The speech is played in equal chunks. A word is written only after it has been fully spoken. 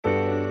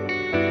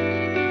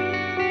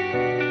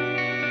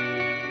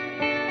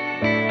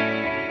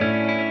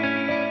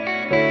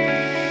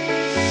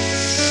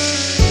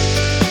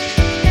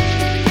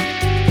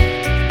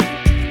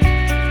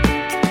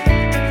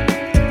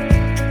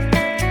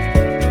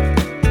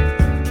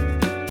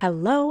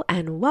Hello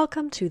and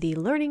welcome to the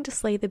Learning to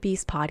Slay the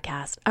Beast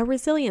podcast, a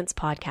resilience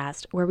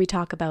podcast where we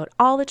talk about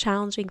all the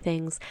challenging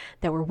things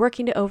that we're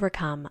working to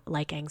overcome,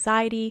 like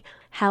anxiety,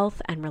 health,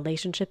 and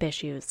relationship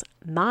issues.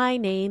 My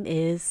name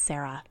is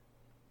Sarah.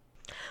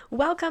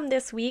 Welcome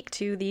this week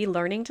to the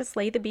Learning to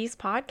Slay the Beast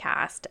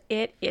podcast.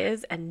 It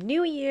is a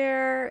new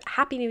year.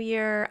 Happy New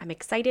Year. I'm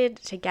excited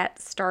to get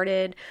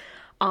started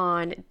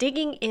on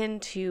digging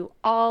into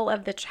all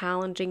of the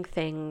challenging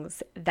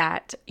things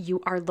that you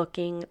are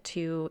looking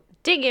to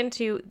dig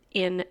into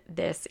in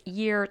this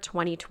year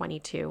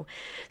 2022.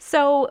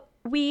 So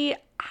we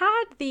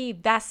had the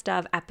best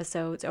of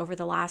episodes over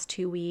the last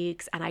 2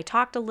 weeks, and I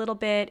talked a little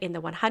bit in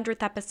the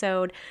 100th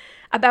episode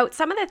about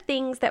some of the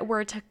things that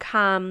were to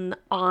come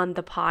on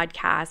the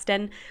podcast.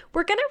 And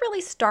we're going to really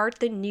start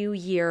the new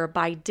year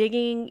by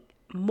digging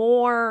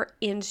more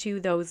into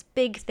those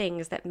big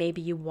things that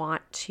maybe you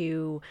want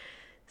to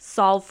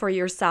solve for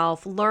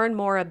yourself, learn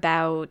more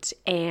about,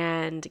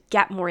 and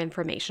get more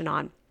information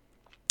on.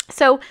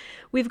 So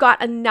we've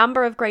got a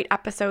number of great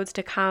episodes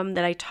to come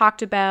that I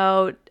talked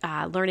about,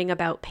 learning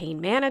about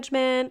pain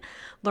management,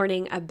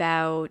 learning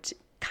about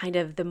kind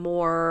of the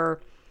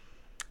more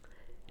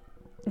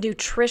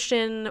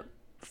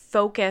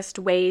nutrition-focused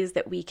ways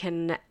that we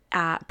can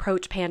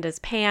approach Panda's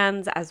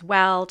PANS as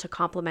well to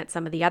complement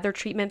some of the other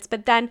treatments.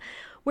 But then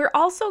we're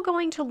also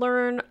going to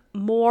learn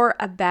more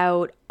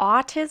about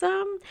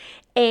autism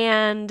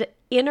and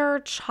inner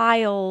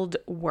child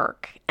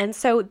work. And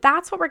so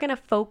that's what we're going to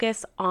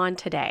focus on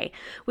today.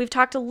 We've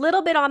talked a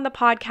little bit on the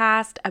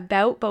podcast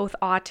about both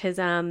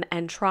autism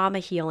and trauma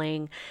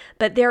healing,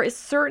 but there is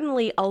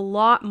certainly a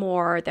lot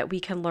more that we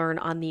can learn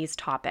on these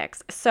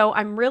topics. So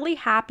I'm really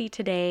happy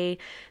today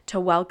to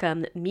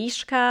welcome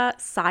Mishka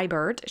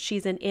Seibert.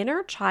 She's an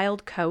inner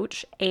child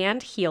coach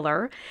and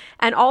healer,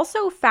 and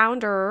also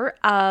founder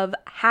of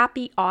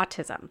Happy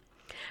Autism.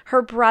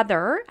 Her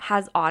brother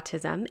has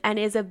autism and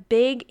is a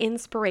big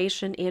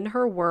inspiration in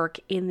her work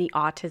in the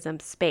autism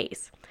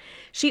space.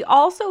 She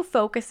also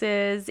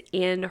focuses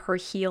in her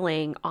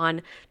healing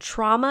on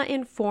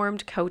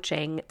trauma-informed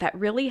coaching that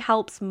really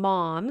helps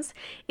moms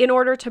in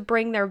order to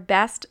bring their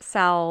best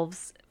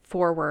selves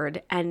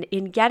forward and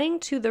in getting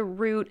to the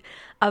root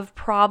of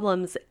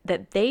problems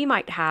that they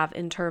might have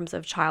in terms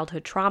of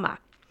childhood trauma.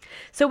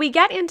 So we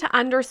get into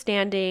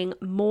understanding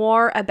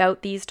more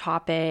about these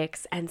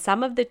topics and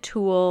some of the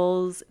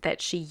tools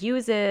that she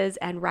uses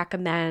and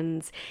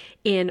recommends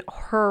in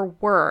her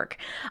work.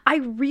 I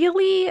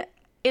really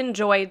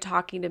enjoyed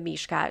talking to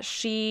Mishka.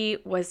 She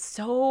was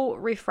so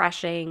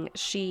refreshing.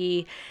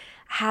 She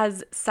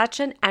has such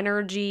an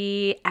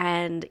energy,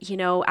 and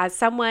as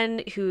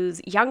someone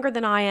who's younger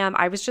than I am,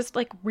 I was just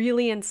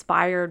really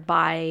inspired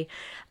by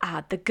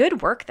the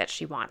good work that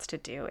she wants to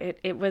do.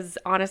 It was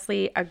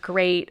honestly a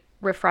great,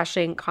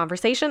 refreshing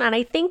conversation, and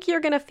I think you're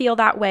going to feel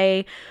that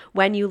way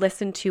when you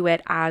listen to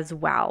it as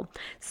well.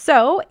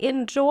 So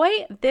enjoy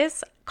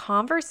this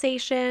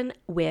conversation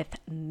with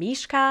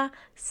Mishka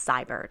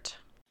Seibert.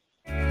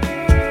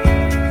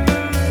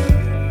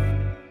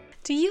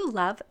 Do you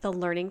love the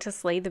Learning to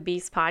Slay the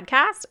Beast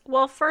podcast?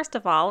 Well, first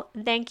of all,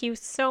 thank you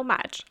so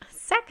much.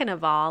 Second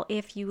of all,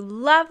 if you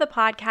love the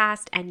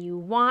podcast and you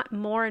want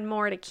more and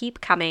more to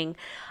keep coming,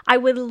 I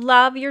would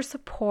love your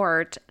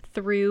support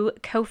through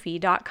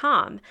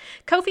Ko-fi.com.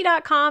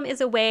 Ko-fi.com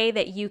is a way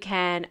that you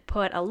can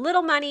put a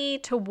little money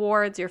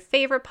towards your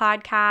favorite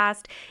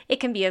podcast. It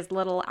can be as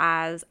little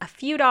as a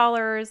few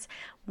dollars,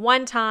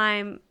 one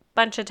time,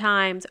 bunch of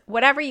times,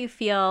 whatever you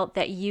feel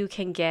that you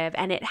can give,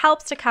 and it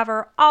helps to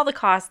cover all the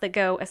costs that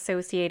go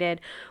associated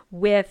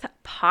with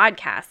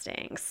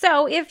podcasting.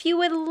 So if you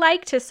would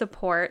like to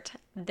support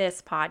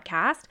this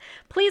podcast,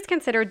 please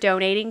consider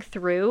donating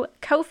through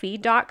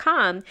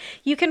Ko-fi.com.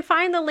 You can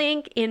find the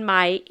link in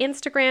my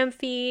Instagram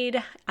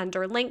feed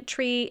under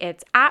Linktree.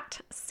 It's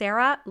at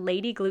Sarah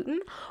Lady Gluten,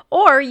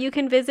 or you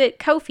can visit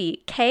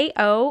Ko-fi,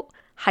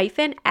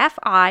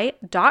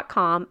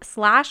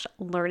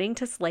 ko-fi.com/learning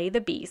to slay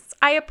the beasts.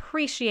 I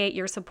appreciate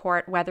your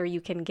support, whether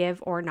you can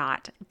give or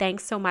not.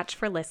 Thanks so much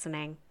for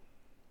listening.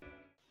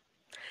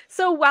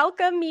 So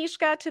welcome,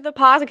 Mishka, to the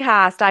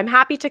podcast. I'm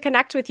happy to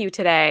connect with you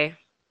today.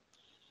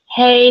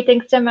 Hey,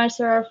 thanks so much,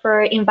 Sarah,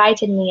 for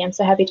inviting me. I'm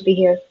so happy to be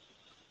here.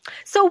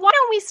 So why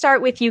don't we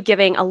start with you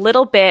giving a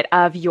little bit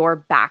of your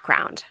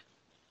background?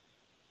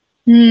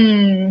 That's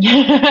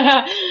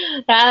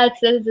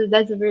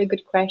a very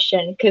good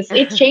question, because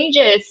it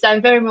changes. I'm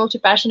a very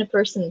multi-passionate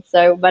person,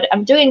 but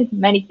I'm doing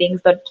many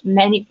things, but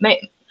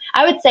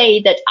I would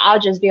say that I'll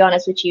just be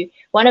honest with you.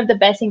 One of the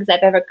best things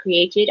I've ever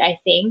created, I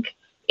think,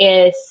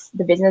 is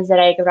the business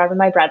that I run with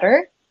my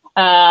brother.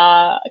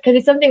 Because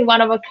it's something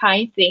one of a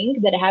kind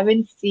thing that I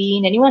haven't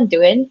seen anyone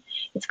doing.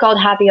 It's called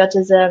Happy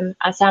Autism.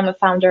 So I'm a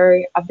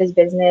founder of this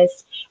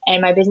business,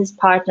 and my business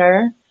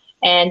partner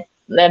and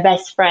the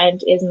best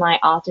friend is my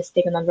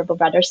autistic and nonverbal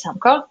brother,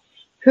 Samko,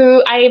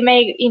 who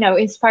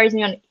inspires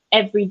me on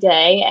every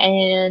day.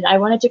 And I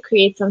wanted to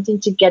create something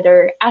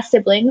together as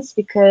siblings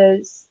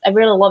because I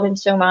really love him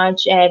so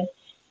much. And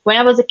when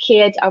I was a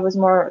kid, I was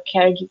more a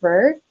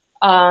caregiver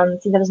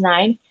since I was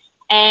 9.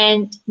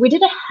 And we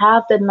didn't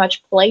have that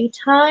much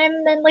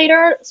playtime then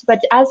later.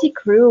 But as he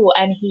grew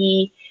and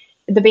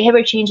the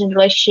behavior changed and the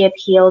relationship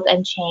healed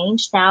and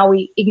changed, now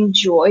we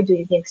enjoy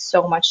doing things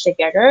so much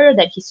together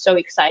that he's so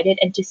excited.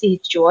 And to see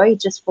his joy,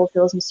 it just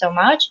fulfills me so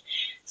much.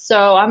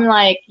 So I'm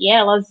like,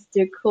 yeah, let's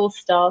do cool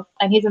stuff.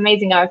 And he's an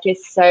amazing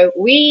artist. So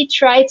we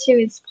try to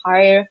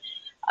inspire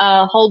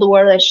whole the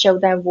world and show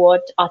them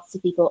what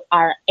autistic people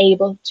are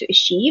able to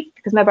achieve.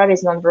 Because my brother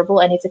is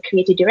nonverbal and he's a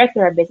creative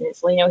director of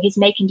business. You know, he's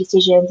making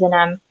decisions, and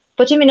I'm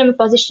putting him in a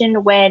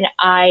position when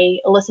I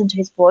listen to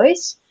his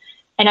voice,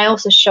 and I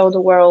also show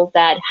the world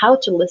that how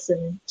to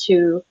listen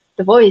to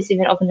the voice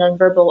even of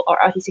nonverbal or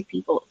autistic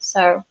people.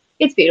 So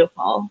it's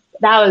beautiful.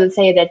 That would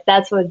say that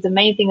that's what the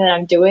main thing that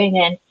I'm doing.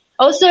 And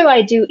also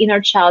I do inner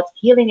child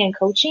healing and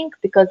coaching,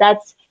 because that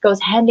goes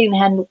hand in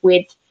hand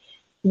with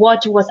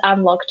what was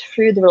unlocked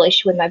through the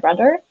relationship with my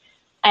brother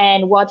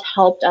and what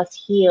helped us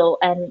heal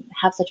and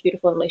have such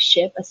beautiful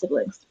relationship as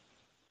siblings.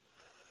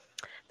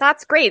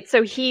 That's great.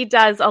 So he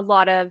does a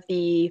lot of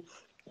the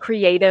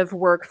creative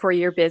work for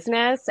your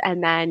business,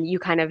 and then you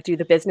kind of do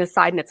the business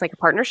side, and it's like a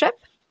partnership?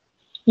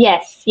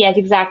 Yes,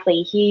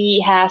 exactly. He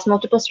has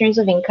multiple streams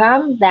of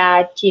income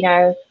that,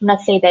 I'm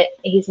not saying that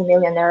he's a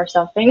millionaire or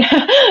something.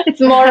 It's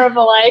more of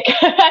a like,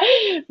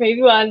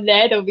 maybe one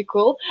day that would be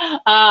cool.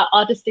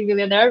 Autistic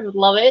millionaire, would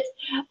love it.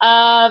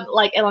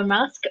 Like Elon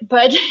Musk.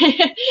 But,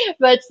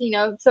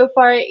 so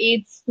far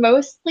it's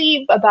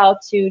mostly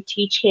about to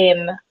teach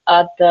him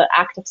the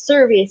act of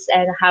service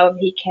and how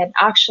he can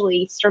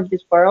actually serve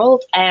this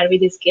world and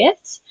with his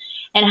gifts,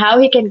 and how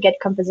he can get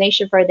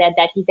compensation for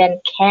that he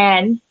then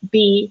can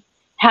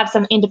have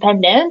some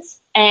independence.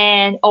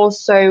 And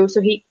also,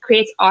 so he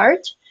creates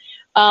art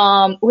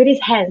with his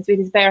hands, with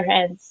his bare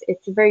hands.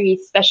 It's a very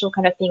special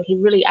kind of thing. He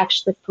really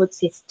actually puts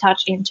his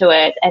touch into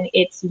it, and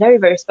it's very,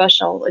 very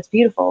special. It's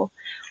beautiful.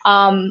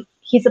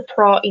 He's a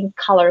pro in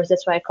colors.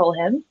 That's why I call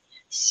him.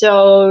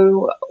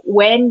 So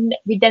when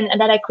and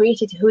then I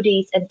created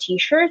hoodies and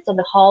t-shirts and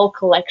the whole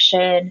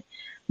collection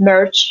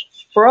merch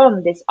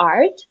from this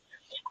art.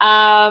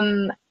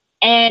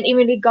 And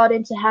even we got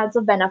into hands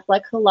of Ben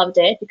Affleck, who loved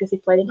it because he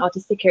played an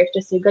autistic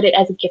character. So he got it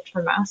as a gift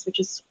from us, which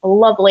is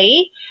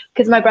lovely,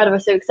 because my brother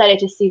was so excited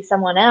to see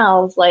someone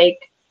else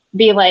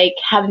be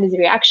having this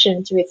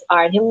reaction to his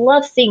art. He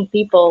loves seeing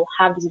people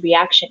have this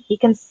reaction. He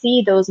can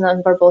see those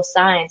nonverbal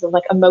signs of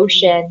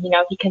emotion.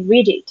 He can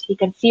read it. He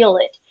can feel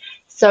it.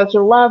 So he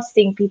loves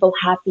seeing people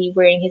happy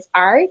wearing his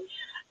art.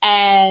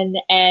 And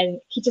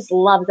he just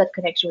loves that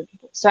connection with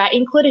people. So I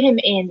included him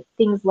in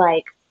things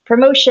like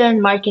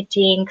promotion,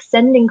 marketing,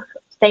 sending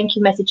thank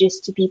you messages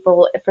to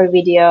people for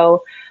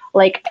video,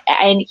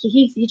 and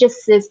he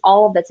just says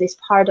all of that is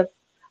part of,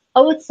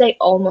 I would say,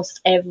 almost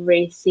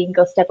every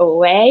single step of the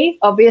way.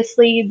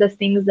 Obviously, the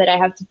things that I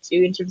have to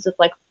do in terms of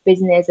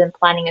business and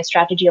planning and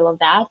strategy, all of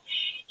that,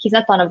 he's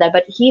not fond of that,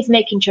 but he's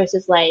making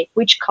choices like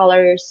which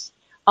colors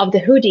of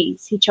the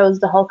hoodies. He chose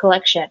the whole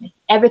collection.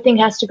 Everything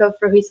has to go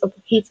through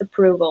his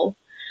approval.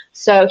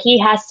 So he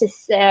has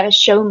to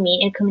show me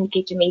and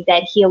communicate to me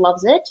that he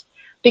loves it.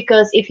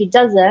 Because if he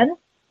doesn't,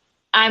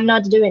 I'm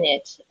not doing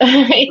it.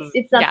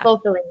 It's not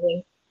fulfilling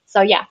me.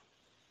 So yeah.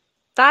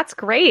 That's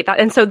great.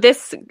 And so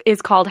this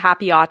is called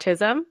Happy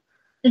Autism?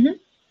 Mm-hmm.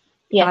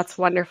 Yes. That's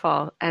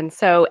wonderful. And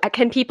so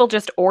can people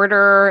just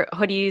order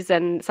hoodies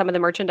and some of the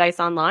merchandise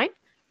online?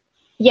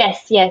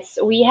 Yes.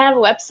 We have a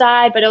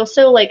website, but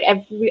also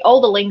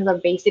all the links are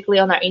basically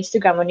on our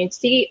Instagram. When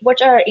you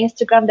watch our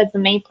Instagram, that's the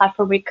main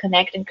platform we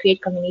connect and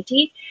create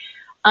community.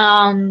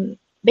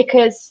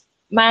 Because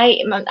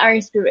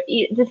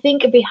the thing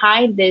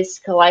behind this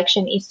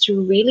collection is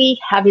to really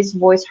have his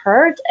voice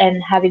heard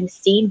and have him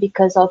seen,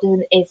 because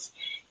autism is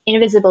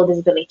invisible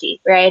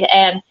disability, right?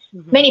 And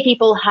many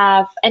people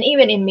have, and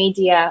even in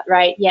media,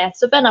 right? Yeah.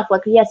 So Ben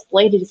Affleck, he has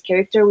played this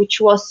character, which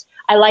was,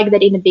 I like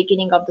that in the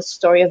beginning of the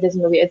story of this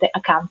movie, the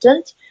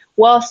accountant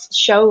was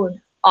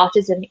shown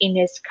autism in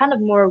his kind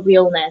of more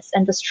realness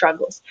and the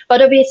struggles.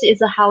 But obviously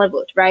it's a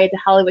Hollywood, right? The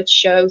Hollywood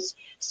shows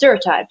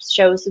stereotypes,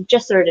 shows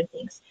just certain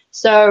things.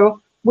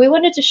 So we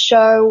wanted to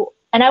show,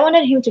 and I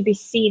wanted him to be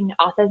seen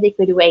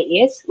authentically the way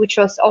he is, which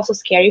was also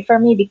scary for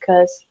me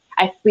because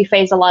we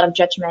faced a lot of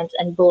judgment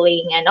and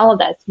bullying and all of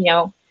that.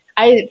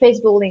 I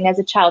faced bullying as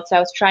a child, so I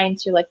was trying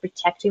to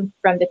protect him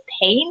from the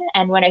pain.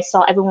 And when I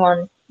saw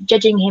everyone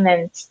judging him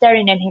and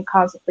staring at him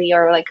constantly,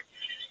 or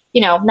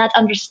not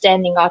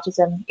understanding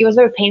autism, it was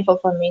very painful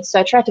for me. So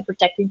I tried to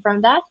protect him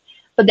from that.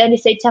 But then at the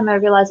same time, I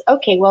realized,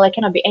 okay, well, I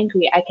cannot be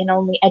angry. I can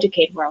only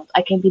educate the world.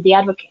 I can be the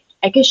advocate.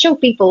 I can show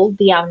people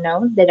the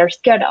unknown that they're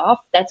scared of.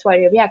 That's why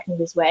they're reacting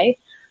this way.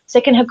 So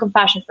I can have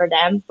compassion for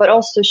them, but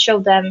also show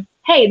them,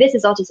 hey, this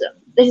is autism.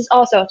 This is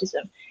also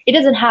autism. It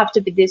doesn't have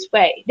to be this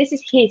way. This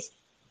is his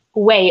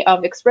way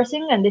of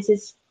expressing, and this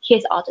is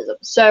his autism.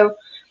 So,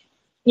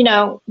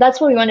 that's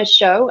what we want to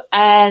show.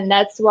 And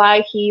that's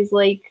why he's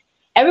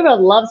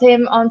everyone loves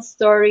him on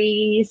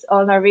stories,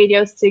 on our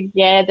videos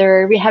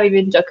together. We have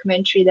even a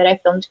documentary that I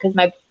filmed because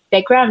my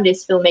background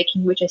is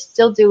filmmaking, which I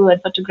still do,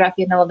 and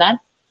photography and all that.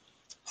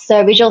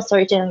 So visual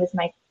storytelling is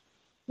my,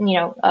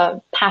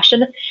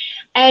 passion.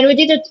 And we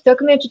did a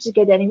documentary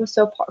together, and he was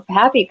so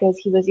happy because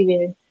he was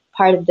even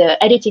part of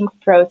the editing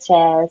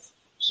process.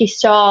 He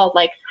saw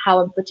like how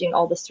I'm putting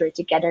all the story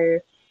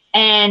together,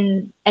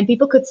 and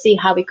people could see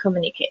how we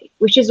communicate,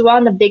 which is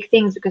one of the big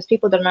things because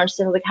people don't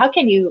understand like how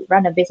can you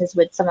run a business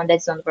with someone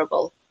that's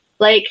nonverbal?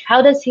 Like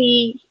how does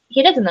he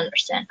doesn't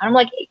understand. I'm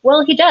like,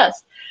 well, he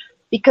does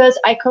because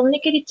I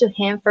communicated to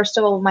him. First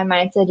of all, my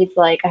mindset is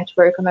like I had to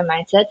work on my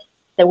mindset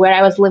that where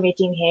I was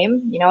limiting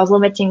him, I was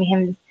limiting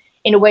him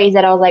in ways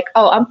that I was like,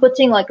 oh, I'm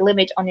putting like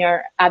limit on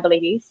your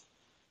abilities.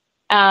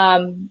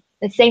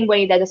 The same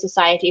way that the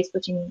society is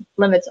putting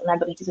limits on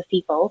abilities of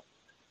people,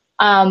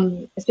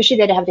 especially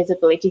that they have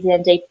disabilities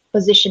and they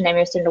position them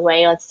in a certain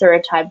way, let's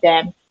stereotype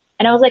them.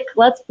 And I was like,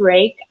 let's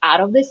break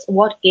out of this.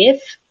 What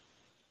if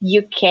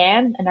you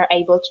can and are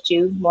able to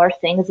do more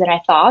things than I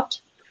thought?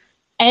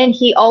 And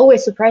he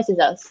always surprises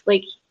us.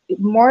 Like,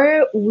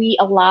 more we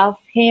allow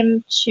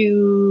him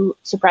to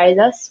surprise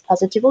us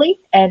positively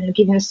and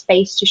give him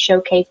space to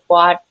showcase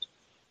what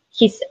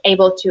he's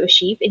able to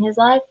achieve in his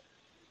life,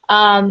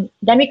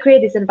 then we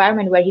create this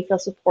environment where he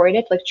feels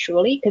supported, like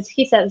truly, because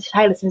he says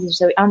highly sensitive,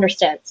 so he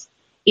understands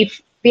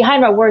if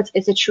behind my words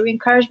is a true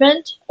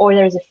encouragement or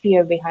there's a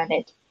fear behind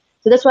it.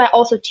 So that's why I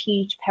also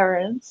teach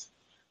parents,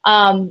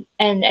 and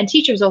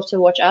teachers also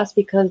watch us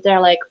because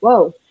they're like,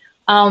 whoa,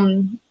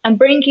 I'm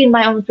bringing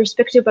my own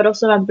perspective, but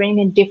also I'm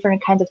bringing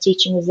different kinds of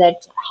teachings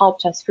that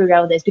helped us figure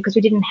out this because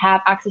we didn't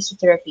have access to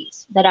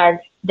therapies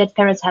that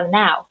parents have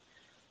now,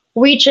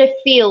 which I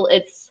feel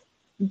it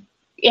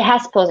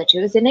has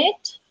positives in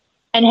it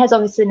and it has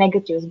obviously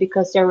negatives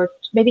because there were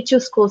maybe 2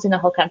 schools in the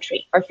whole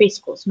country or 3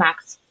 schools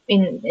max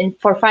in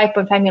for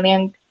 5.5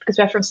 million because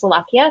we're from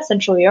Slovakia,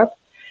 Central Europe.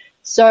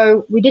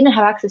 So we didn't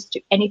have access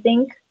to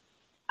anything.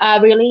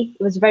 Really,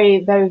 it was very,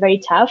 very, very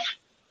tough.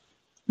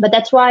 But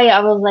that's why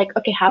I was like,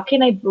 okay, how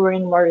can I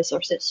bring more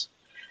resources?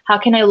 How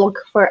can I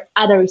look for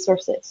other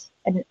resources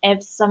and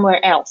add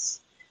somewhere else?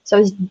 So I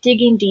was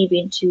digging deep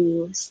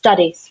into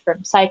studies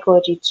from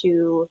psychology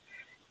to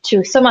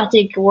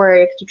somatic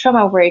work, to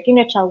trauma work,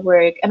 inner child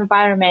work,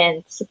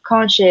 environment,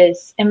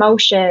 subconscious,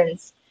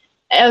 emotions,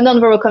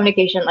 nonverbal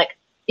communication, like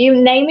you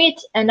name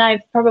it, and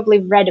I've probably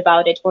read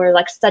about it or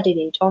like studied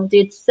it or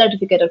did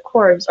certificate or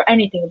course or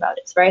anything about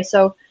it, right?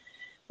 So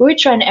we were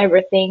trying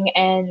everything,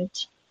 and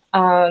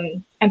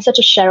I'm such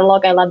a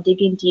Sherlock. I love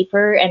digging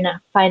deeper and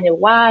finding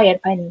why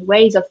and finding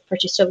ways of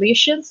purchase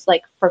solutions,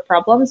 like for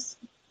problems.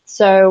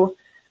 So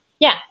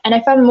yeah, and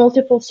I found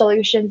multiple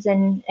solutions,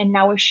 and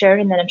now we're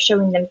sharing them. I'm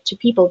showing them to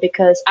people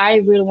because I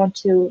really want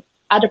to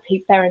other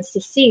parents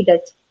to see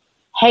that,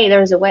 hey,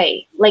 there's a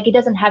way. Like it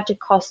doesn't have to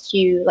cost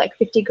you like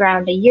 50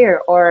 grand a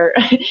year or,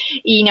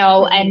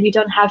 and you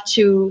don't have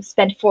to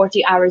spend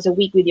 40 hours a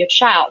week with your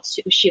child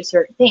to achieve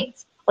certain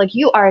things. Like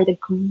you are the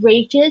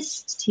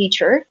greatest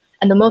teacher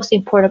and the most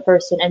important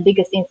person and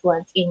biggest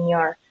influence in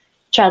your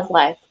child's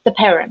life, the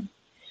parent,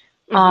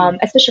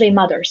 especially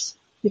mothers,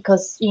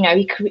 because,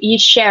 you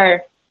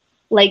share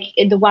like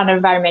in the one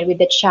environment with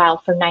the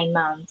child for 9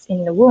 months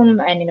in the womb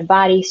and in the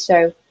body.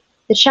 So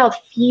the child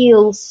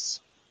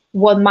feels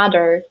what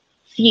mother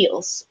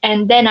feels.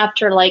 And then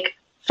after like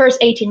first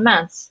 18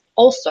 months,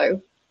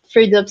 also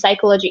through the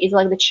psychology is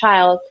like the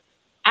child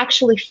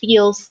actually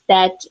feels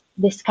that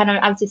this kind of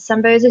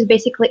anti-symbiosis,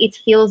 basically it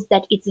feels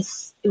that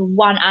it's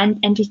one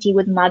entity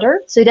with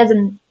mother. So it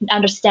doesn't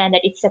understand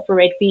that it's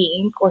separate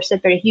being or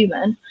separate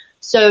human.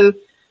 So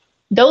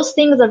those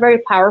things are very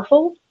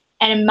powerful.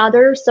 And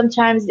mothers,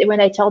 sometimes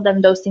when I tell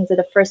them those things that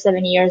the first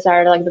 7 years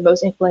are like the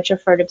most influential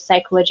for the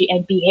psychology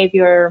and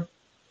behavior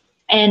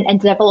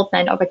and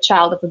development of a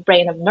child, of the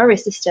brain, of the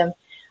nervous system,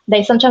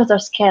 they sometimes are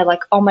scared,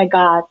 like, oh my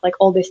God, like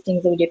all these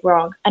things that we did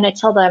wrong. And I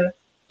tell them,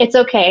 it's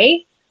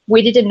okay.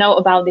 We didn't know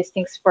about these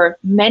things for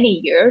many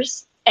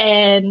years.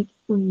 And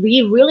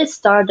we really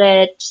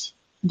started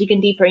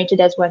digging deeper into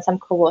this when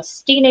Samko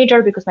was a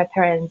teenager because my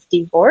parents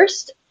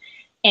divorced.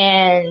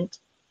 And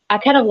I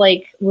kind of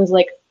like was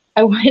like,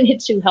 I wanted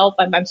to help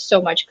my mom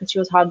so much because she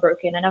was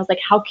heartbroken. And I was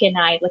like, how can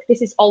I? Like,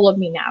 this is all of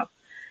me now.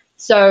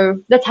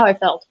 So that's how I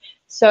felt.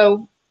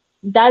 So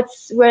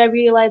that's where I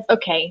realized,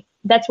 okay,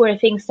 that's where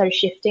things started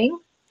shifting.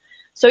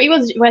 So it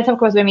was when I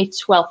was maybe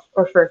 12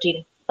 or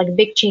 13, like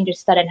big changes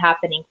started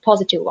happening,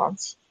 positive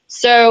ones.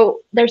 So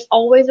there's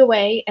always a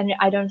way. And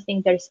I don't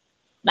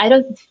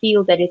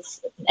feel that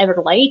it's ever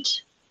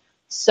late.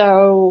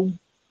 So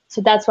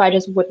that's why I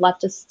just would love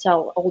to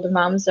tell all the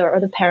moms or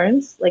the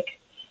parents, like,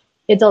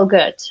 it's all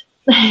good.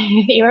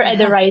 You're at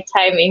the right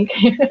timing.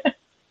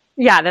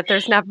 Yeah, that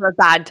there's never a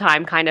bad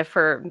time kind of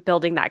for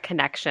building that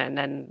connection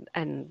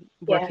and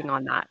working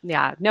on that.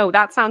 Yeah, no,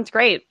 that sounds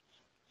great.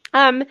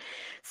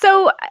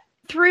 So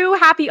through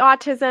Happy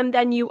Autism,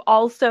 then you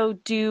also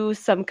do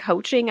some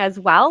coaching as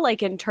well,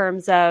 like in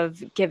terms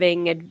of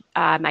giving,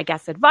 I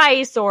guess,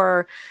 advice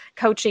or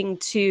coaching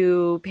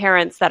to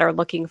parents that are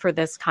looking for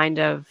this kind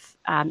of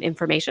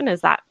information.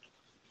 Is that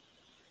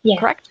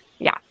correct?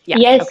 Yeah.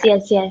 Yes.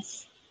 Okay.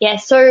 Yes. Yeah,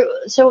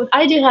 so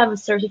I do have a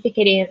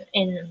certificate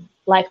in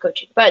life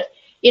coaching, but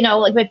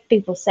like when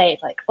people say it,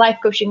 like life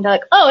coaching, they're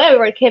like, oh,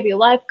 everyone can be a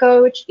life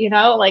coach,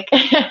 like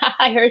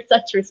I heard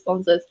such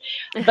responses.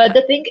 But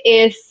the thing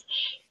is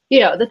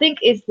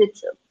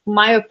that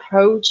my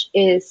approach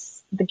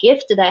is the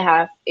gift that I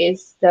have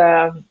is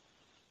the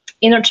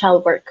inner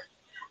child work.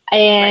 Right.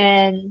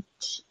 And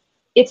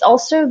it's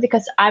also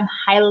because I'm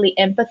highly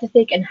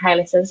empathetic and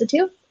highly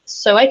sensitive.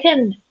 So I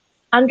can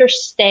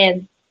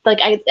understand, like,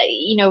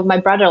 my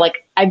brother,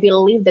 like, I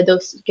believe that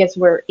those gifts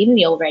were in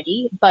me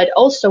already, but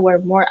also were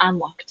more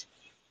unlocked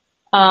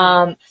Hmm.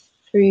 um,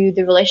 through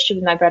the relationship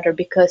with my brother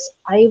because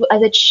I,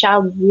 as a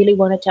child, really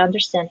wanted to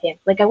understand him.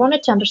 Like, I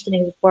wanted to understand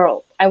his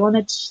world. I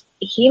wanted us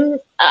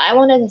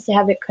to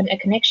have a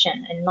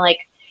connection and,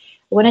 like,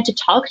 I wanted to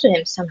talk to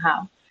him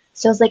somehow.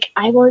 So I was like,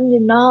 I want to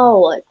know,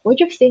 like, what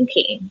you're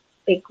thinking.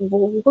 Like,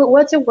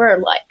 what's your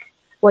word like?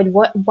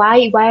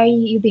 Why are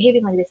you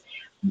behaving like this?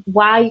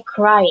 Why are you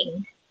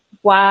crying?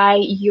 Why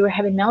you're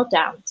having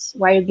meltdowns?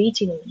 Why you're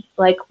beating me?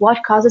 Like,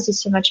 what causes you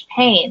so much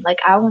pain? Like,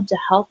 I want to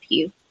help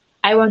you.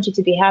 I want you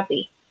to be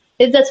happy.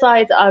 That's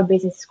why our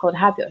business is called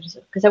Happy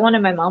Autism, because I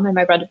wanted my mom and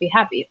my brother to be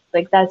happy.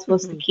 Like, that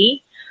was the Hmm.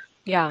 key.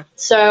 Yeah.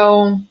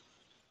 So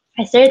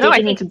I started No, I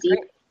digging think into it's deep.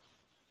 great.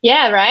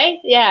 Yeah, right?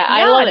 Yeah, I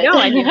Yeah, love it. no,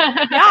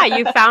 and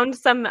you found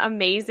some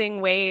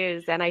amazing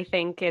ways, and I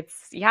think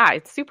it's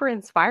super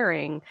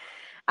inspiring.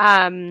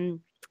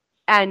 Um,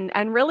 and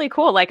really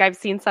cool. Like I've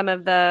seen some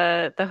of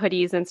the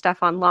hoodies and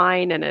stuff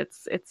online, and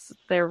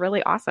they're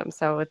really awesome.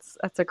 So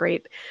that's a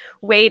great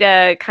way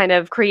to kind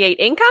of create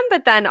income,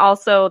 but then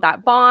also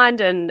that bond,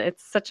 and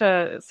it's such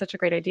a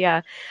great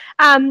idea.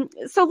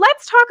 So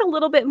let's talk a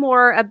little bit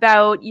more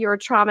about your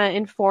trauma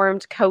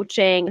informed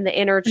coaching and the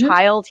inner Mhm.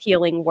 child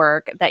healing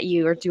work that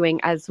you are doing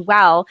as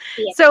well.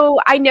 Yeah. So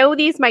I know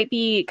these might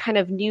be kind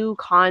of new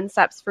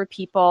concepts for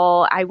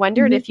people. I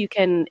wondered Mhm. if you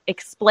can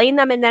explain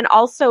them, and then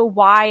also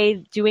why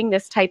doing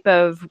this type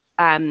of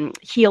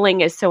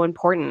healing is so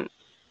important.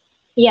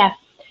 Yeah.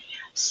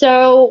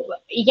 So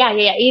yeah,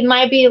 it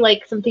might be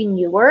like something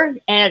newer,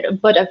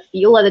 but I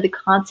feel that the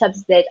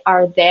concepts that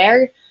are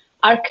there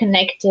are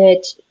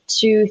connected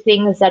to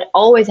things that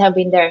always have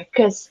been there.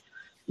 Because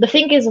the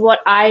thing is, what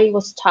I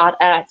was taught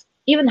at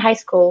even high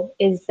school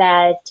is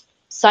that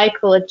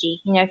psychology,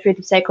 through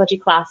the psychology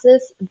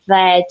classes,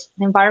 that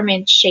the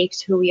environment shapes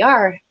who we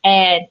are,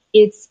 and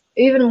it's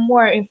even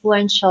more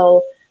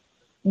influential,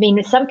 I mean,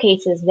 in some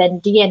cases, than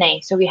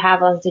DNA. So we have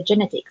the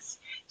genetics.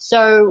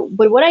 So,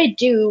 but what I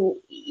do,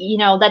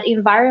 that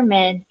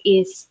environment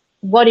is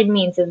what it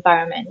means,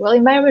 environment. Well,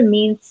 environment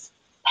means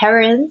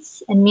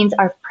parents and means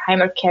our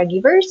primary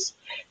caregivers.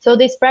 So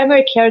these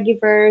primary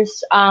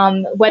caregivers,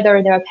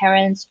 whether they're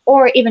parents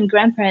or even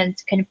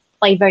grandparents, can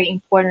play a very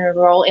important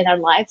role in our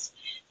lives.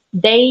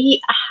 They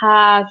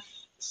have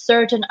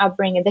certain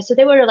upbringing. So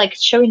they were like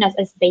showing us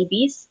as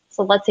babies.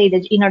 So let's say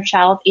the inner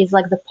child is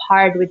like the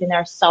part within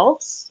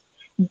ourselves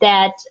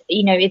that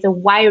is a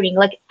wiring.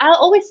 Like I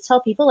always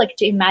tell people like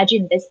to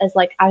imagine this as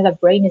like our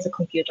brain is a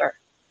computer.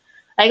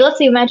 Like let's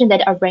say imagine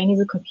that our brain is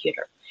a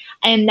computer,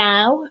 and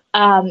now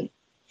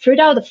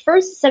throughout the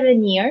first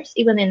 7 years,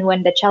 even in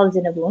when the child is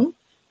in the womb,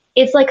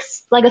 it's like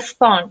a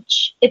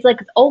sponge. It's like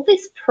all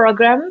these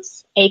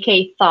programs,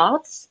 aka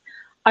thoughts,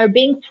 are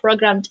being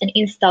programmed and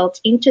installed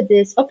into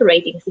this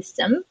operating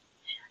system.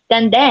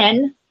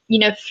 Then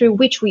through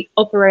which we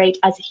operate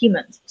as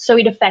humans. So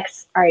it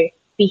affects our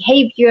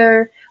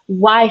behavior,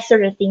 why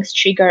certain things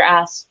trigger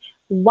us,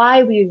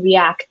 why we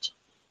react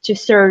to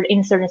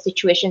certain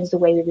situations the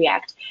way we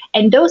react.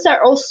 And those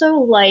are also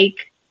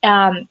like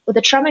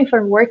the trauma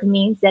informed work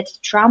means that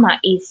trauma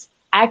is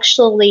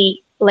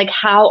actually like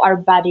how our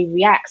body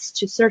reacts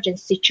to certain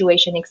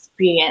situation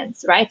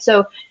experience, right?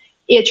 So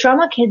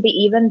trauma can be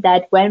even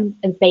that when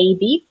a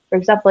baby, for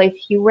example, if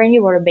when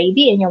you were a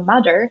baby and your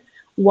mother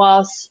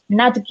was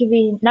not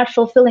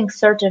fulfilling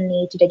certain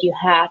needs that you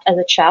had as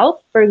a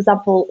child. For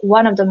example,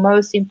 one of the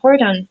most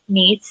important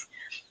needs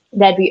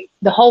that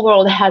the whole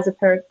world has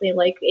apparently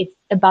like its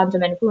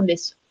abandonment wound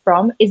is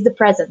from is the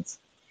presence.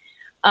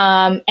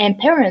 And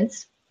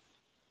parents,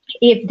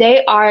 if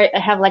they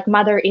have like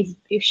mother is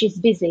if she's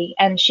busy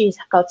and she's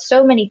got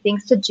so many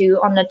things to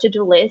do on the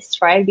to-do list,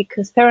 right?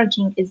 Because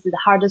parenting is the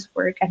hardest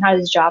work and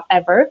hardest job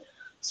ever.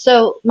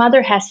 So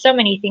mother has so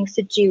many things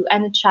to do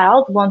and the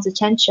child wants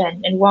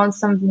attention and wants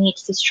some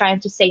needs to trying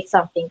to say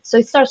something. So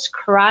it starts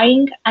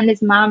crying and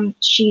his mom,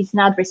 she's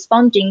not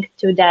responding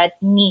to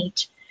that need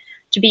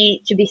to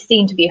be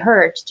seen, to be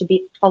heard, to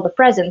be for the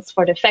presence,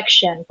 for the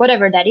affection,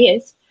 whatever that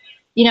is,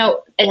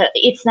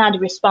 it's not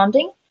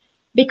responding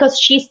because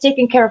she's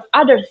taking care of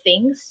other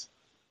things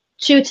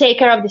to take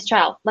care of this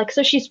child. Like,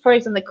 so she's, for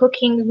example,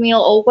 cooking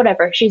meal or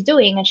whatever she's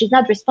doing, and she's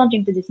not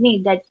responding to this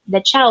need. That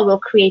the child will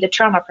create a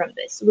trauma from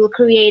this, will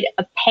create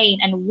a pain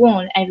and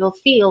wound, and will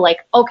feel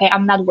like, okay,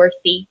 I'm not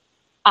worthy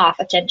of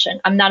attention.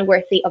 I'm not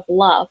worthy of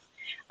love.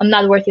 I'm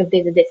not worthy of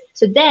this and this.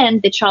 So then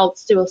the child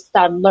still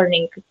start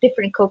learning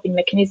different coping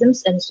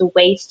mechanisms and so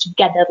ways to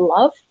get that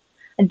love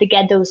and to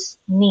get those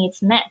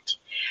needs met,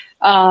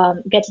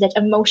 get that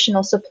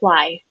emotional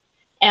supply.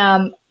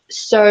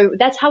 So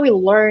that's how we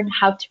learn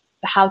how to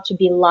how to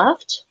be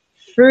loved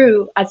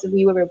through as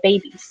we were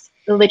babies,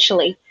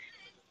 literally.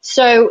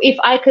 So if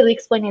I could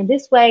explain it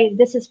this way,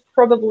 this is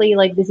probably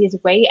like this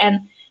is way.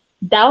 And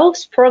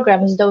those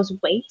programs, those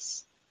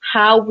ways,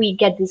 how we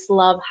get this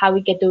love, how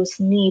we get those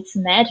needs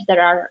met that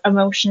are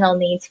emotional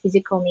needs,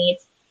 physical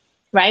needs,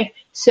 right?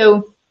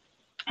 So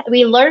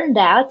we learn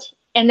that,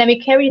 and then we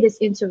carry this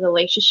into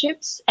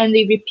relationships, and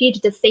we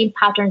repeat the same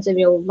patterns that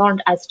we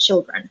learned as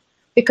children.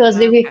 Because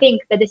if we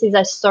think that this is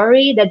a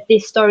story, that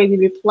this story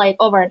we replay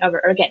over and over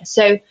again.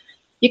 So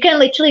you can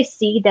literally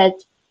see that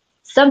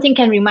something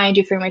can remind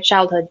you from your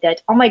childhood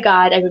that, oh my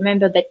God, I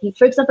remember that,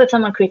 for example, if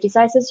someone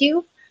criticizes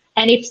you,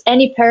 and if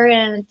any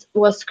parent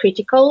was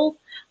critical,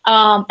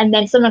 and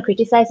then someone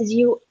criticizes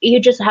you, you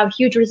just have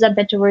huge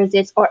resentment towards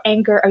it, or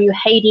anger, or you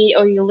hate it,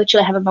 or you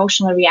literally have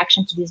emotional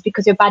reaction to this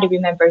because your body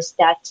remembers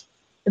that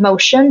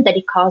emotion that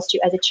it caused you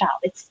as a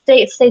child.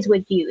 It stays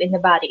with you in the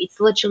body. It's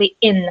literally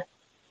in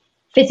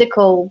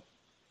physical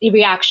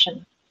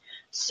reaction.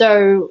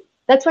 So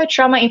that's why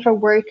trauma info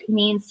work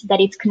means that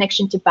it's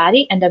connection to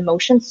body and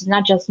emotions. It's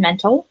not just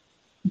mental,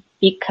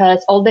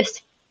 because all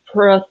this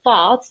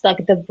thoughts,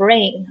 like the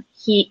brain,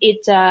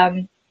 it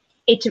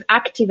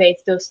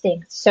activates those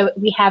things. So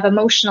we have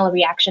emotional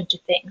reaction to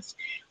things.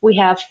 We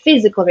have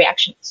physical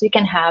reaction. So you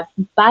can have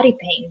body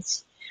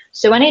pains.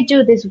 So when I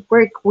do this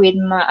work with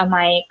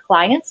my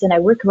clients, and I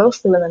work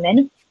mostly with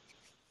women,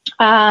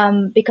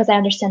 because I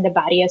understand the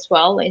body as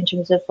well in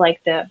terms of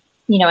like the,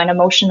 an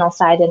emotional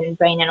side and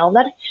brain and all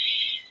that.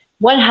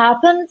 What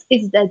happens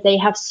is that they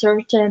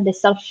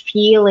start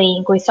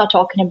feeling, we start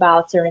talking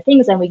about certain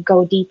things, and we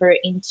go deeper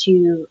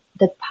into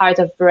the part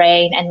of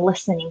brain and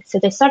listening. So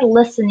they start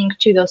listening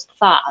to those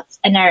thoughts,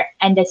 and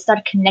they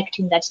start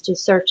connecting that to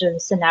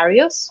certain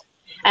scenarios,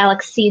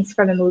 like scenes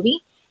from a movie,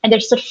 and they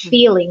start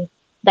feeling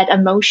that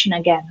emotion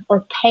again,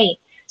 or pain.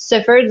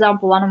 So for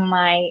example, one of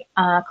my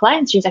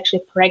clients, she's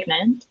actually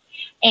pregnant,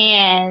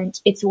 and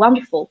it's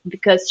wonderful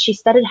because she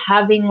started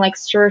having like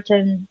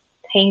certain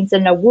pains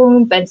in the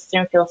womb and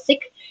starting to feel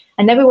sick.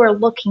 And then we were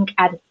looking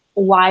at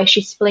why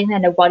she's feeling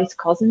that and what is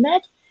causing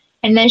that.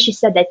 And then she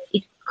said that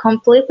it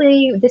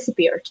completely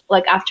disappeared,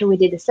 like after we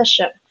did the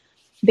session,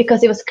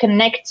 because it was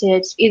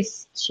connected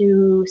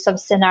to some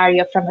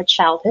scenario from her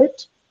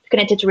childhood,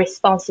 connected to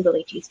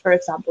responsibilities, for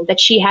example,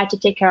 that she had to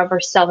take care of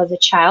herself as a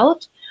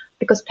child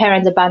because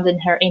parents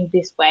abandoned her in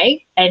this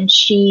way. And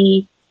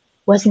she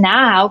was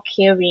now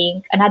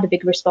carrying another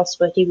big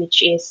responsibility,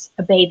 which is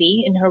a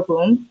baby in her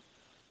womb.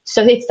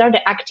 So it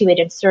started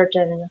activating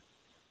certain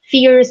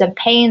fears and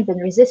pains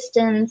and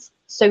resistance.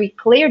 So we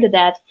cleared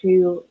that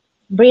through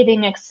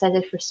breathing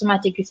exercises, for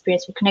somatic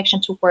experience, for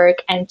connection to work,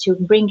 and to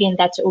bring in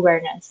that to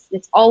awareness.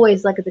 It's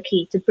always like the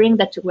key to bring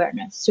that to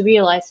awareness, to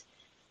realize,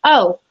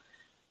 oh,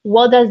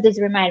 what does this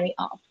remind me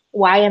of?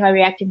 Why am I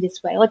reacting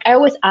this way? Like I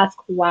always ask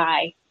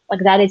why.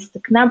 Like that is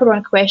the number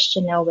one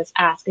question I always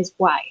ask is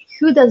why?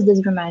 Who does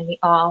this remind me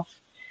of?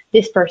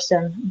 This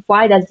person.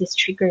 Why does this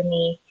trigger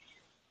me?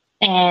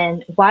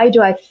 And why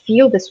do I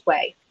feel this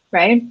way,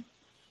 right?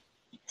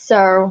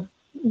 So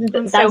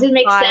does it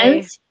make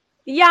sense?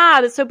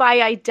 Yeah, so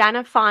by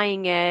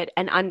identifying it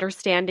and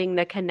understanding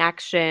the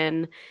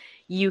connection,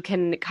 you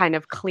can kind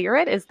of clear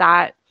it. Is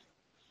that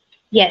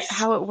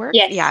how it works?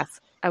 Yes.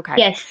 Okay.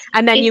 Yes.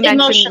 And then you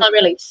mentioned emotional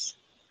release.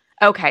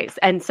 Okay.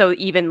 And so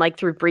even like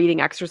through breathing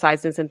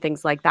exercises and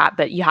things like that,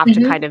 but you have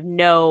to kind of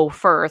know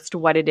first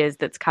what it is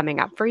that's coming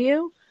up for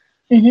you.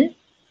 Mm-hmm.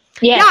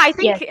 Yes, yeah, I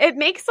think it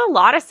makes a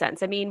lot of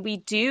sense. I mean, we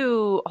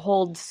do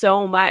hold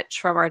so much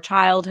from our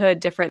childhood,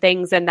 different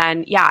things. And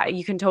then, yeah,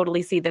 you can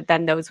totally see that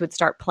then those would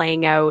start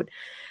playing out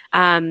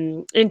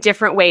in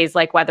different ways,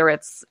 like whether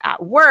it's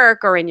at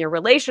work or in your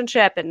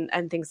relationship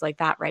and things like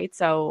that, right?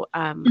 So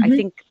I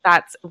think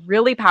that's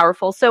really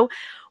powerful. So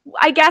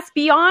I guess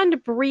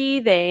beyond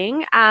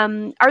breathing,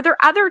 are there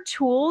other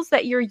tools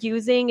that you're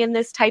using in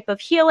this type of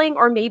healing?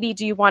 Or maybe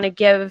do you want to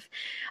give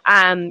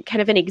kind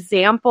of an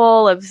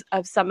example of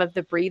some of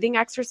the breathing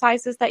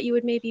exercises that you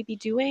would maybe be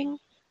doing?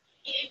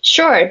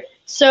 Sure.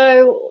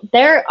 So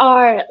there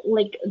are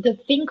like the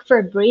thing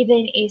for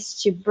breathing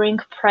is to bring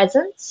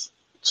presence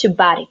to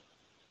body,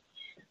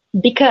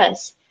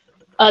 because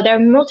there are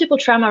multiple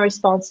trauma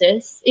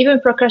responses. Even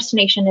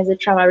procrastination is a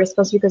trauma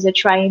response because they're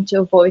trying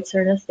to avoid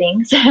certain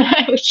things,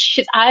 which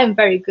is, I am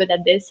very good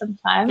at this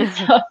sometimes.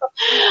 So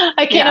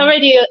I can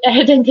already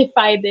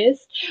identify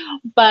this,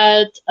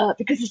 but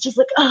because it's just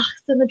like,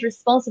 so much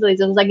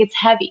responsibility. It was like, it's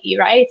heavy,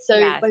 right? So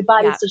my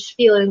body's just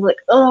feeling like,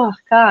 oh,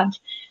 God.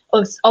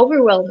 It's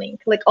overwhelming.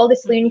 Like all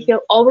this when you feel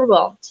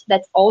overwhelmed,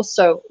 that's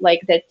also like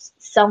that's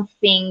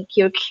something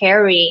you're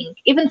carrying,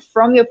 even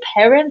from your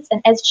parents.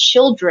 And as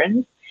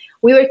children,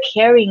 we were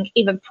carrying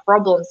even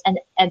problems and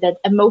the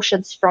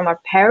emotions from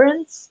our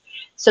parents.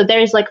 So there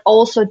is like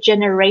also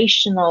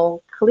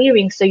generational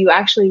clearing. So you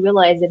actually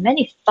realize that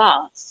many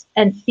thoughts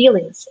and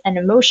feelings and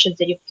emotions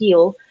that you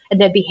feel and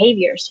their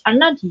behaviors are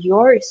not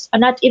yours, are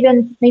not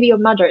even maybe your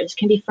mother's,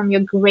 can be from your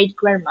great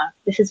grandma.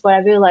 This is what I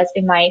realized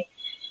in my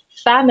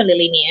family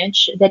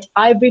lineage, that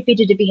I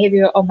repeated the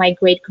behavior of my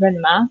great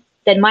grandma,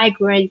 that my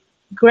great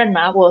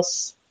grandma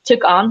was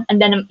took on,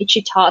 and then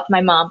she taught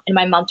my mom, and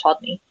my mom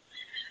taught me.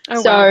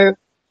 Oh, So wow.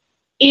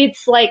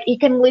 it's like you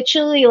can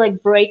literally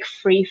like break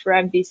free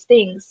from these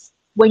things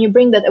when you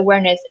bring that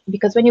awareness,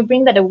 because when you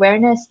bring that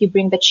awareness, you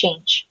bring the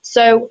change.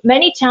 So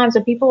many times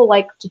when people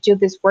like to do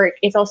this work,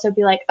 it's also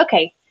be like,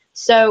 okay,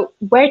 so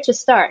where to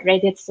start,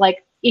 right? It's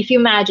like, if you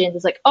imagine,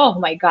 it's like, oh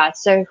my God,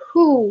 so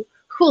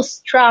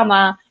whose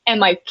trauma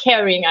am I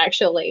carrying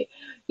actually?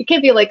 It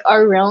can be like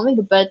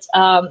overwhelming, but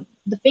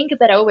the thing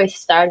that I always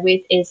start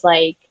with is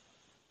like,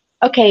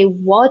 okay,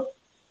 what,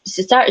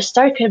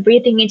 start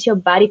breathing into your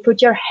body,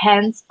 put your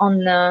hands on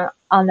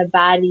the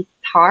body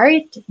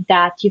part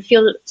that you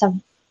feel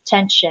some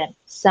tension,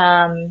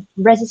 some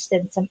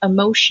resistance, some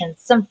emotion,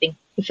 something,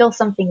 you feel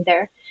something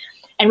there.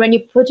 And when you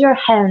put your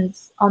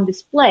hands on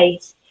this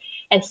place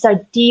and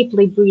start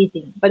deeply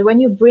breathing, but when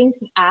you breathe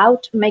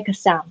out, make a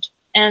sound.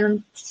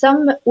 And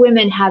some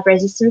women have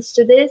resistance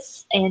to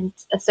this, and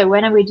so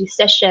when we do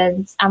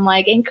sessions, I'm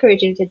like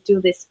encouraging to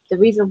do this. The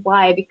reason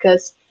why,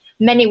 because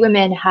many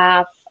women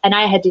have, and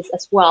I had this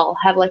as well,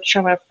 have like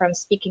trauma from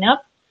speaking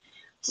up.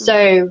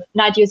 So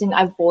not using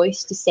our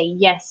voice to say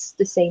yes,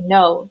 to say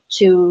no,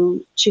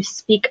 to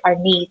speak our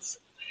needs.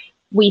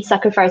 We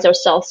sacrifice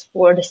ourselves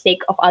for the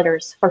sake of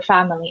others, for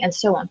family, and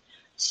so on.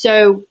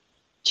 So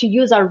to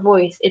use our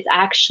voice, it's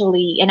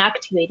actually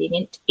inactivating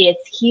it,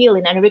 it's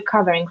healing and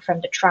recovering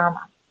from the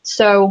trauma.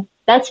 So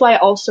that's why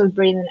also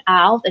breathing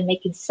out and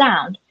making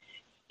sound,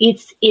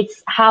 it's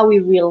how we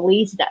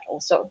release that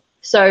also.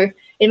 So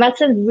it might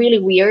sound really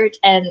weird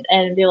and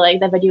be like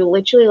that, but you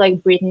literally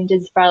like breathe into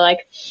this part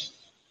like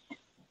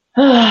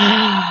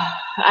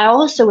I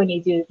also, when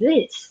you do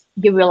this,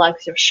 you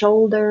relax your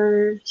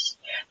shoulders,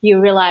 you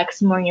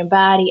relax more in your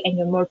body, and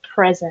you're more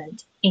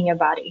present in your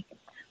body.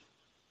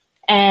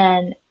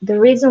 And the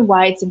reason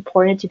why it's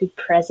important to be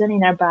present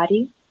in our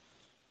body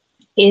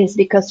is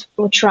because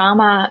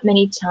trauma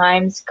many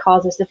times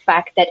causes the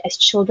fact that as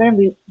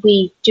children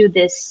we do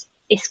this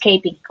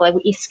escaping, like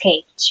we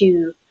escape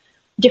to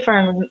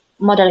different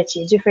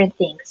modalities, different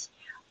things.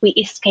 We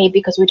escape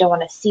because we don't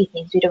want to see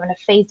things, we don't want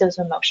to face those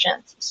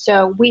emotions.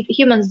 So we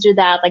humans do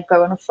that, like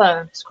go on a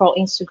phone, scroll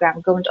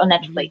Instagram, go on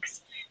Netflix.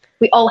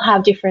 We all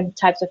have different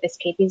types of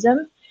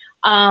escapism.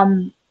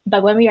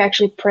 But when we are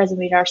actually present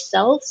with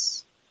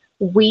ourselves,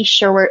 we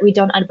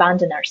don't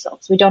abandon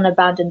ourselves. We don't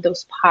abandon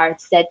those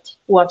parts that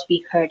want to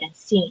be heard and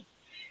seen.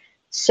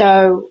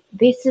 So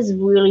this is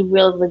really,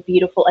 really, really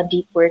beautiful and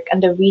deep work.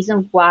 And the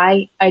reason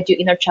why I do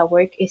inner child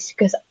work is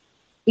because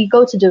you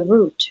go to the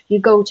root, you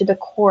go to the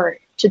core,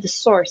 to the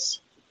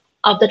source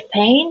of that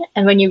pain,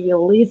 and when you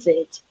release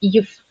it,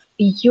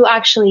 you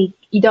actually,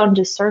 you don't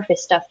do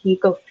surface stuff. You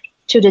go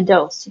to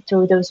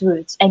those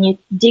roots, and you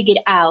dig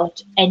it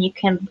out, and you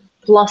can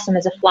blossom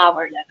as a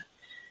flower then,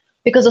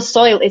 because the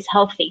soil is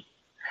healthy.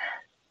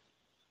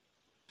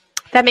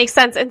 That makes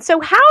sense. And so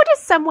how does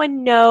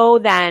someone know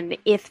then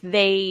if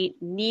they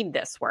need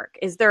this work?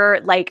 Is there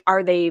like,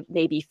 are they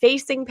maybe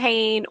facing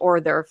pain,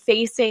 or they're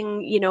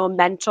facing, a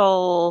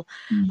mental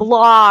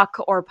block,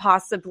 or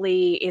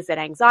possibly is it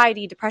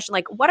anxiety, depression?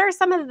 Like, what are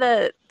some of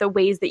the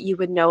ways that you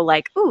would know,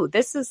 like, ooh,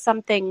 this is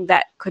something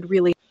that could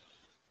really...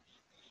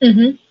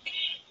 Mm-hmm.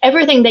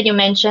 Everything that you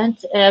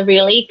mentioned,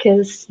 really,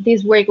 because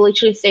this work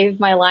literally saved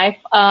my life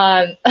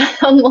on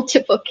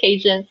multiple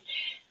occasions,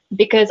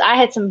 because I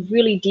had some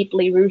really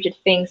deeply rooted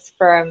things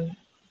from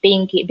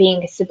being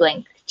a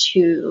sibling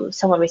to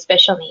someone with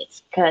special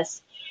needs.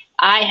 Because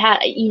I had,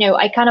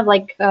 I kind of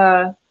like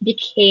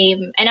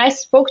became, and I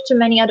spoke to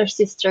many other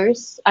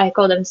sisters. I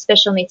call them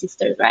special needs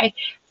sisters, right?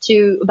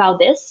 About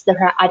this.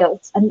 They're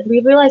adults, and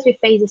we realized we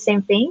face the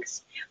same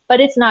things,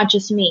 but it's not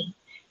just me.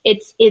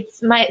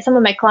 It's my some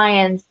of my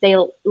clients. They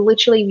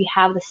literally we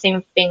have the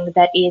same thing,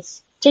 that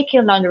is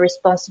taking on the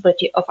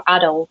responsibility of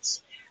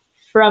adults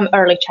from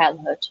early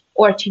childhood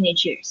or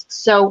teenage years.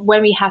 So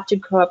when we have to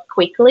grow up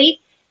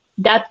quickly,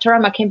 that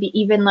trauma can be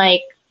even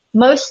like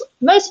most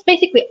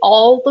basically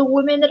all the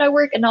women that I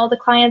work and all the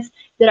clients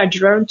that are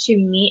drawn to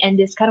me and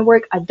this kind of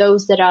work are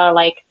those that are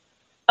like,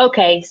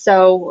 okay,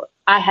 so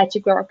I had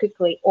to grow up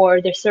quickly,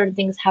 or there's certain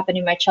things happened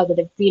in my childhood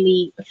that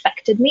really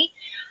affected me.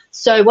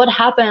 So what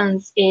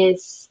happens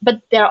is,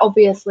 but there are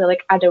obviously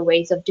like other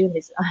ways of doing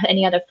this.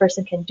 Any other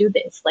person can do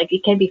this. Like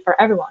it can be for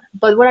everyone.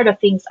 But what other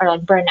things are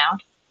like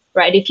burnout,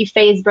 right? If you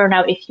face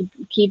burnout, if you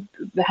keep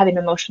having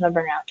emotional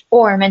burnout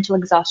or mental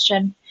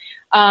exhaustion,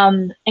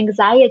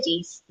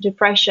 anxieties,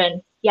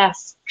 depression,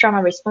 yes,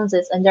 trauma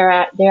responses, and there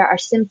are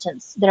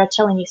symptoms that are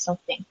telling you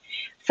something.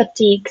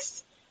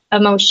 Fatigues,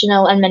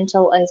 emotional and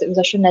mental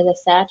exhaustion, as I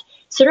said,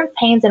 certain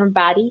pains in our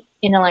body,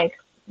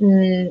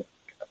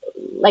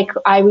 like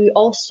we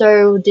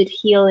also did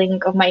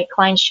healing of my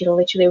client. She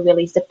literally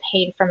released the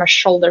pain from her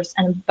shoulders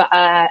and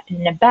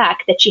in the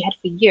back that she had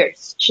for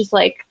years. She was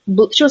like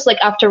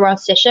after one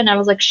session, I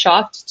was like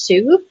shocked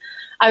too.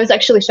 I was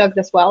actually shocked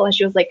as well, and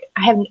she was like,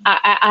 I'm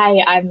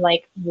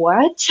like,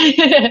 what?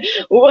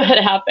 What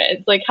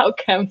happened? Like, how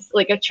comes?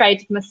 Like, I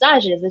tried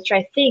massages, I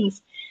tried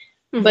things,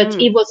 but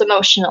it was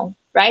emotional,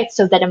 right?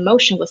 So that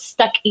emotion was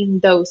stuck in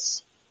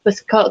those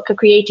was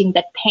creating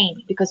that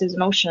pain because it's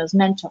emotional, it's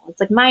mental. It's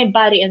like mind,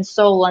 body, and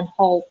soul and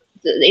whole.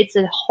 It's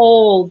a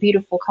whole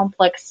beautiful,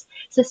 complex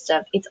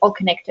system. It's all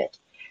connected.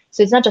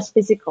 So it's not just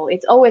physical.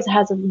 It always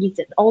has a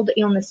reason. All the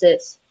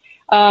illnesses.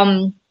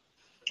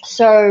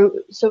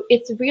 So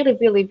it's really,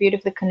 really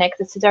beautifully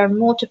connected. So there are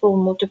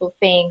multiple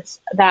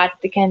things that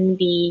can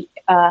be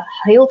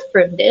healed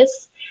from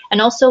this,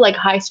 and also like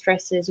high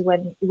stresses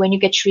when you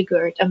get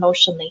triggered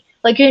emotionally.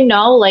 Like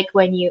like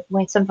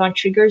when someone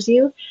triggers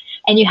you,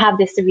 and you have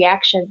this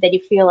reaction that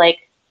you feel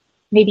like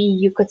maybe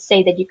you could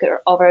say that you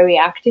are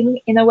overreacting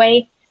in a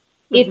way.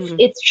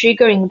 It's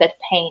triggering that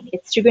pain.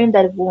 It's triggering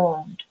that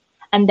wound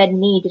and that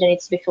need that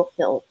needs to be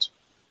fulfilled.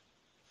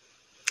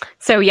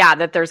 So yeah,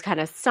 that there's kind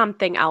of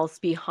something else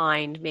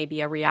behind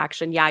maybe a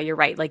reaction. Yeah, you're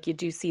right. Like you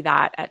do see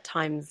that at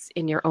times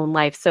in your own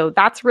life. So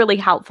that's really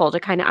helpful to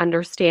kind of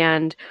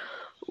understand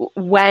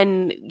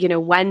when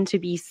to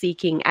be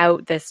seeking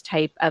out this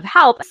type of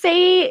help.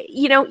 Say,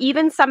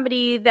 even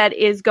somebody that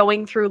is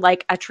going through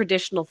like a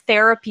traditional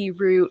therapy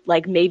route,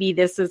 like maybe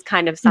this is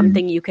kind of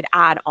something you could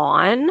add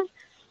on.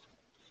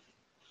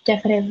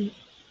 Definitely.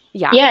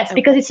 Yeah. Yes, Okay.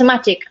 because it's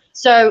somatic.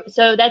 So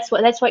that's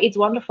why it's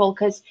wonderful,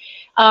 because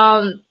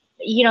I've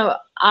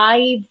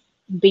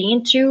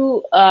been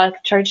to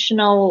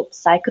traditional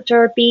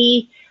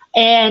psychotherapy,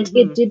 and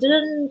it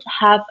didn't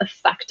have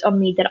effect on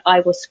me that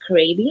I was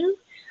craving.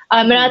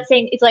 I'm not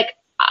saying it's like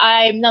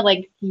I'm not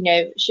like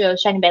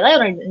shining by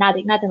light or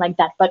nothing like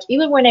that. But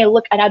even when I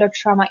look at other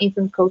trauma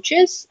informed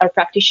coaches or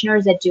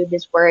practitioners that do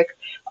this work,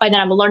 and that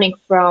I'm learning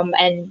from,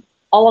 and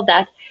all of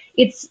that,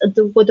 it's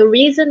the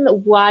reason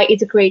why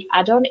it's a great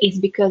add-on is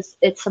because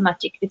it's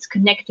somatic. It's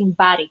connecting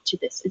body to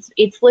this.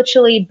 It's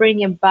literally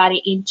bringing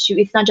body into.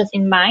 It's not just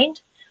in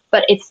mind,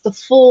 but it's the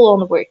full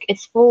on work.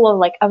 It's full of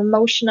like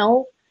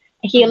emotional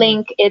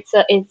healing. It's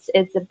a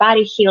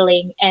body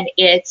healing, and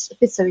it's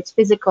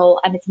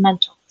physical and it's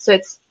mental. So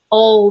it's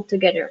all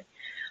together.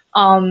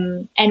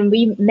 And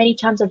we many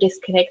times are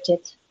disconnected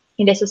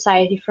in the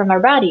society from our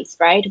bodies,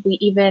 right? We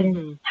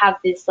even have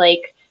this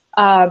like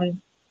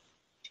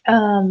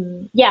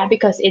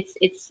because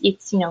it's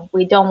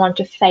we don't want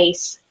to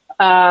face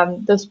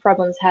those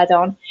problems head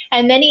on,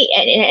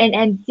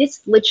 and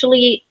this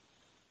literally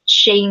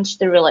changed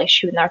the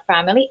relationship in our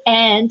family.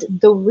 And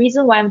the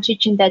reason why I'm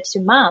teaching that to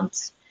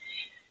moms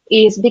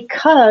is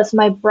because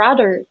my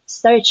brother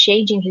started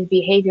changing his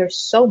behavior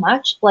so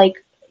much.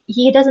 Like,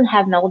 he doesn't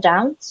have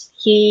meltdowns.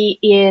 He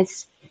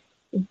is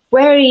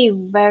very,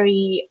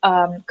 very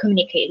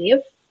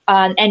communicative,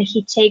 and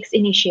he takes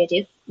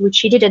initiative, which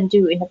he didn't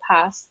do in the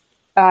past.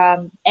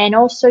 And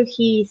also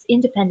his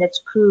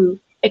independence grew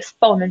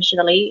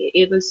exponentially.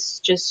 It was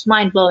just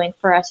mind blowing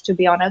for us, to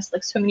be honest.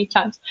 Like, so many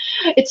times,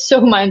 it's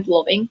so mind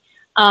blowing.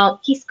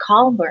 He's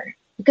calmer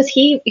because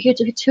he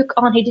took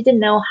on. He didn't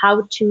know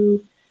how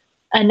to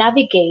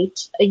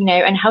navigate,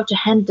 and how to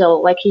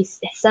handle. Like, his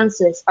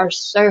senses are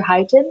so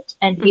heightened,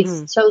 and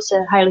he's so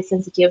highly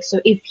sensitive. So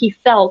if he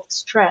felt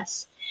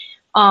stress,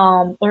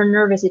 or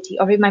nervousity,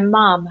 or if my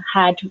mom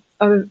had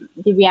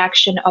the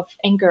reaction of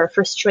anger,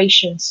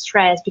 frustration,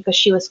 stress, because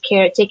she was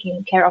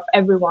taking care of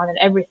everyone and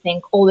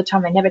everything all the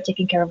time and never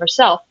taking care of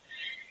herself,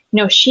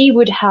 she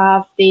would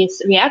have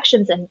these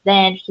reactions, and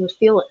then he would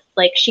feel it.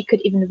 Like, she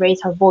could even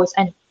raise her voice.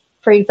 And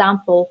for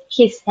example,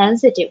 he's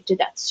sensitive to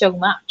that so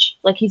much.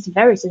 Like, he's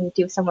very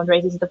sensitive if someone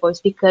raises the voice,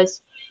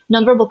 because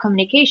nonverbal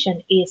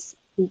communication is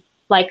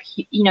like,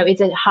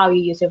 it's how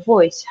you use your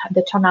voice,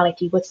 the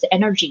tonality, what's the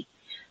energy,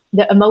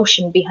 the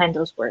emotion behind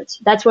those words.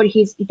 That's what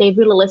they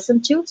really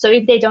listen to. So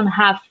if they don't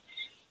have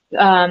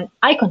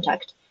eye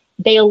contact,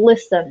 they'll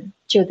listen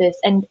to this,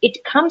 and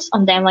it comes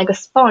on them like a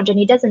sponge, and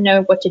he doesn't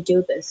know what to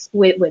do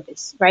with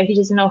this, right? He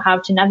doesn't know how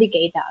to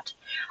navigate that.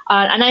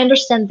 And I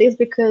understand this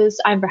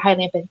because I'm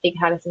highly empathetic,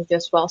 highly sensitive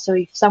as well. So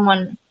if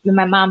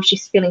my mom,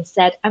 she's feeling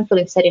sad, I'm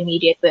feeling sad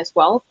immediately as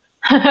well.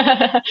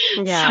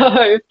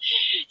 Yeah.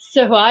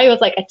 So I was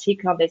like, I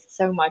take on this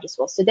so much as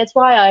well. So that's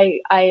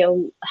why I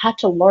had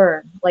to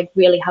learn, like,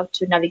 really how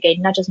to navigate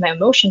not just my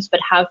emotions,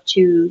 but how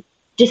to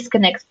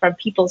disconnect from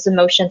people's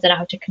emotions and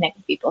how to connect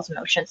with people's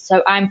emotions.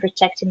 So I'm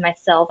protecting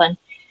myself, and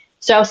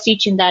so I was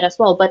teaching that as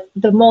well. But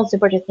the most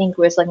important thing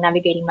was like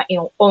navigating my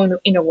own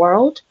inner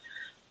world.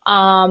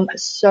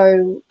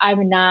 So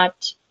I'm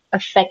not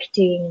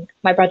affecting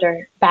my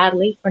brother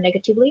badly or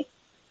negatively.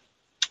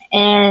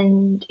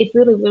 And it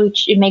really, really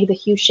it made a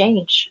huge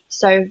change.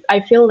 So I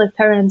feel that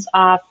parents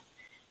of,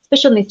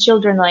 especially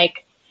children,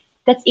 like,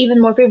 that's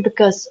even more important,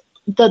 because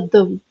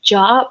the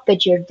job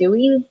that you're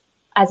doing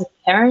as a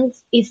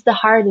parent is the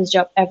hardest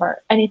job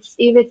ever, and it's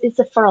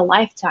for a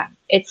lifetime.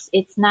 It's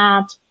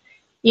not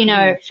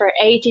for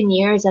 18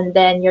 years and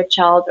then your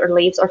child or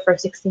leaves, or for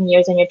 16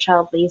 years and your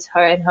child leaves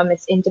her and home.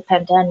 It's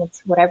independent,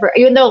 it's whatever,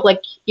 even though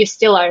like you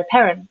still are a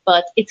parent,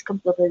 but it's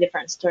completely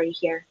different story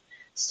here.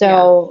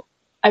 So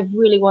I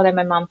really wanted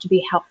my mom to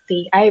be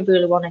healthy. I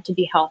really wanted to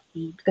be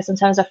healthy, because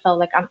sometimes I felt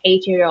like I'm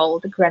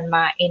 80-year-old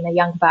grandma in a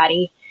young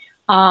body,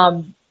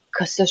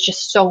 because there's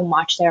just so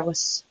much that I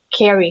was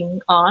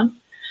carrying on,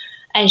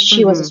 and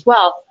she was as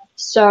well.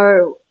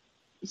 So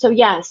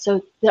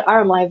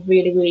our life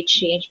really, really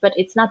changed, but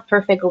it's not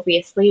perfect,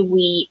 obviously.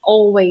 We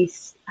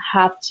always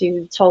have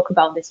to talk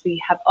about this.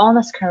 We have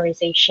honest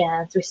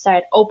conversations. We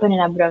start opening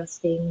up those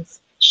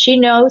things. She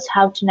knows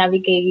how to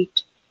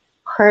navigate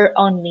her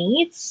own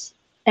needs,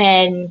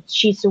 and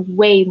she's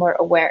way more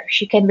aware.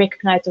 She can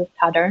recognize those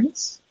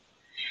patterns.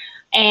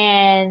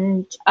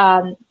 And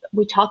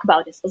we talk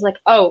about this. It's like,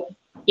 oh,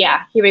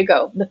 yeah, here we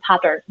go. The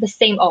pattern, the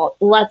same old.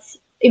 Let's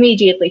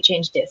immediately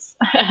change this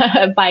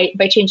by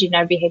changing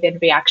our behavior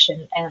and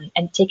reaction,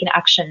 and taking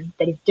action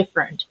that is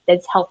different,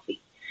 that's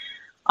healthy,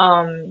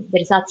 that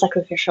is not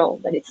sacrificial,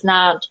 that it's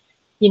not,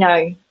 you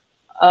know,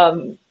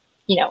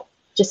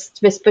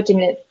 just putting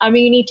it. I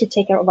mean, we need to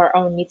take care of our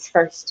own needs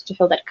first to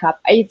fill that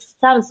cup. It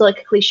sounds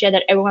like a cliche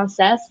that everyone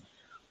says,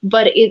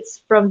 but it's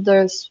from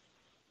those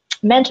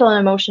mental and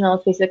emotional,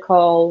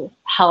 physical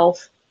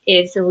health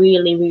is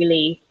really,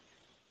 really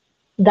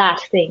that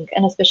thing,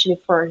 and especially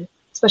parents.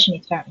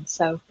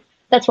 So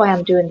that's why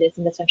I'm doing this,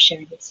 and that's why I'm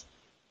sharing this.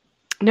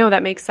 No,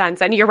 that makes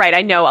sense. And you're right.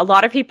 I know a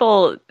lot of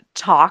people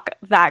talk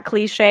that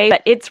cliche,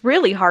 but it's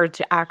really hard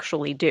to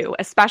actually do,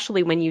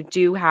 especially when you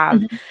do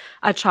have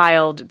a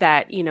child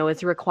that,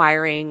 is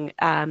requiring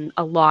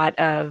a lot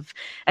of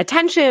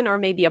attention, or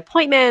maybe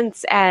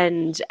appointments,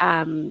 and,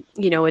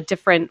 a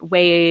different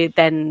way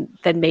than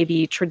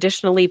maybe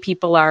traditionally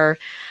people are,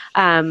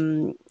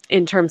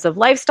 in terms of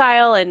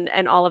lifestyle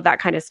and all of that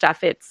kind of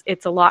stuff.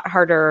 It's a lot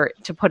harder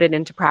to put it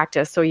into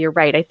practice. So you're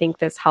right. I think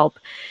this help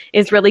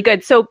is really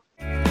good. So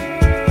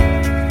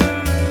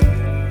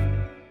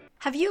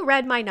have you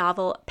read my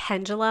novel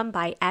Pendulum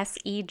by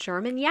S.E.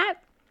 German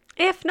yet?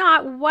 If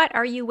not, what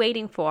are you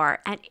waiting for?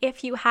 And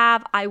if you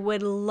have, I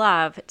would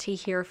love to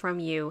hear from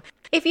you.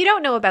 If you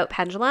don't know about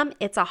Pendulum,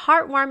 it's a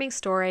heartwarming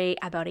story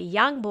about a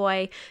young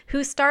boy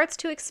who starts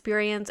to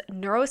experience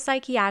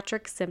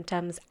neuropsychiatric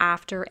symptoms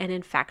after an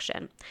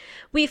infection.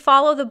 We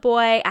follow the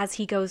boy as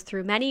he goes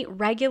through many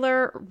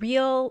regular,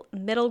 real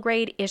middle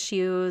grade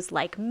issues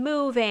like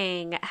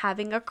moving,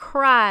 having a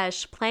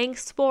crush, playing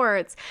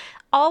sports,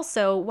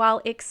 also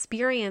while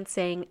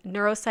experiencing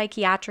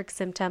neuropsychiatric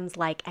symptoms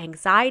like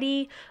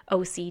anxiety,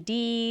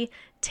 OCD,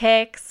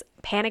 tics,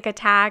 panic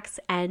attacks,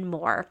 and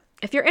more.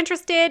 If you're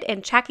interested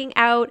in checking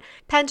out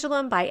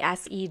Pendulum by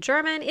S.E.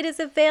 German, it is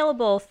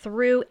available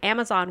through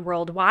Amazon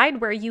worldwide,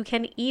 where you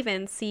can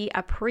even see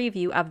a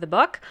preview of the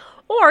book,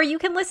 or you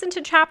can listen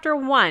to chapter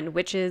 1,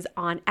 which is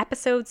on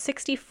episode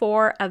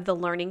 64 of the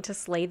Learning to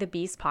Slay the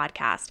Beast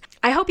podcast.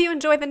 I hope you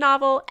enjoy the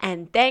novel,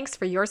 and thanks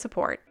for your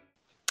support.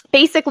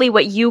 Basically,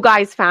 what you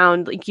guys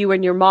found, like you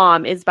and your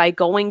mom, is by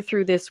going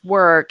through this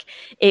work,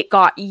 it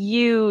got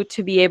you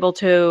to be able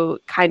to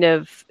kind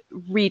of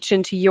reach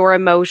into your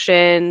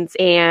emotions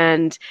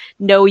and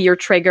know your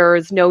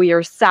triggers, know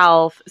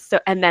yourself. So,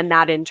 and then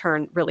that in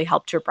turn really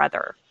helped your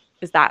brother.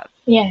 Is that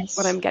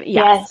what I'm getting?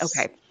 Yes.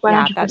 Okay. 100%.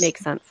 Yeah, that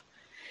makes sense.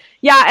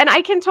 Yeah, and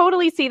I can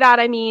totally see that.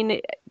 I mean,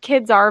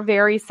 kids are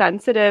very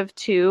sensitive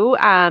too.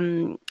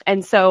 And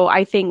so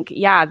I think,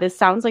 this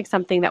sounds like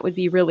something that would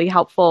be really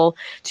helpful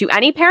to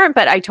any parent,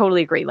 but I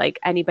totally agree. Like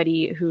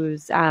anybody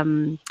who's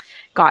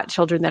got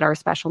children that are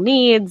special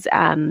needs,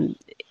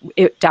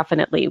 it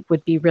definitely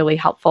would be really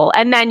helpful.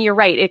 And then you're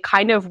right, it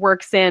kind of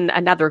works in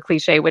another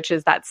cliche, which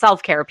is that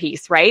self-care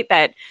piece, right?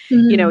 That,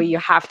 you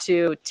have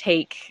to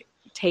take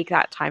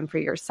that time for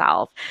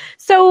yourself.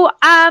 So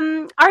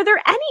are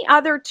there any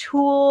other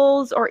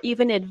tools or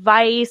even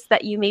advice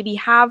that you maybe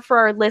have for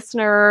our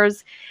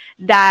listeners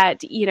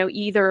that,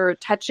 either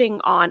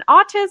touching on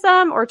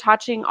autism or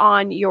touching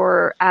on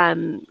your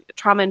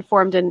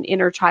trauma-informed and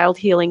inner child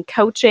healing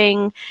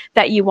coaching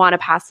that you want to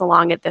pass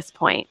along at this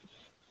point?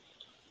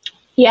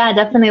 Yeah,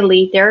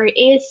 definitely. There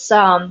is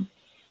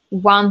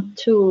one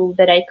tool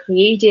that I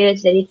created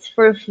that it's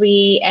for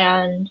free,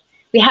 and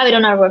we have it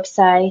on our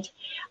website,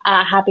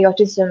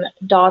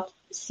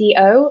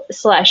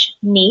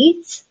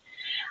 happyautism.co/needs.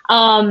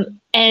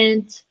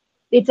 And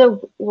it's a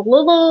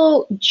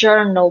little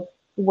journal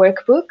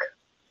workbook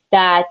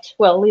that,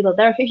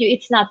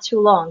 it's not too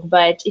long,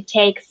 but it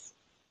takes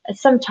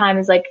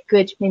sometimes like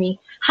good, maybe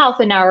half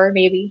an hour,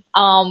 maybe.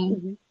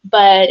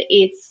 But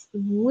it's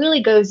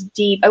really goes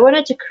deep. I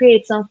wanted to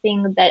create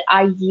something that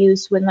I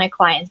use with my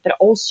clients, but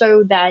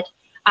also that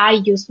I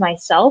use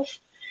myself.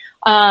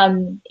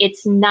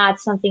 It's not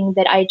something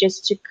that I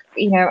just took,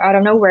 out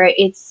of nowhere.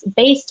 It's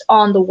based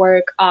on the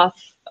work of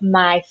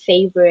my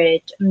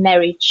favorite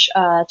marriage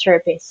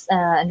therapists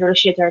and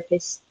relationship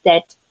therapists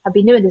that have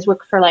been doing this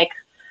work for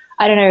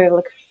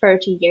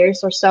 30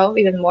 years or so,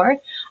 even more.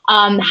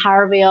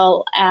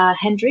 Harville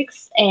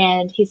Hendricks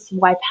and his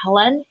wife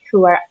Helen,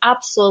 who are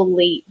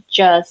absolutely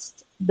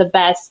just the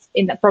best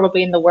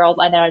probably in the world,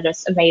 and they're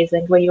just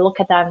amazing. When you look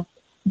at them,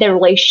 their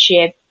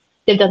relationship,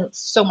 they've done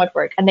so much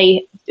work, and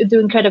they do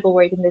incredible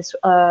work in this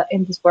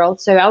world.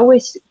 So I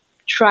always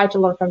try to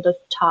learn from the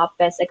top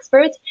best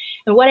experts.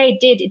 And what I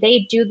did,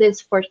 they do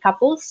this for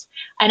couples,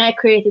 and I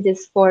created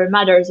this for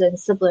mothers and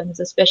siblings,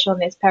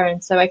 especially as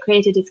parents. So I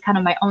created this kind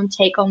of my own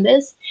take on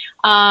this.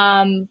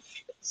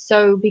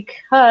 So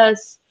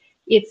because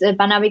it's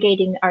about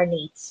navigating our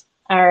needs,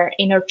 our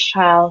inner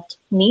child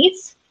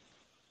needs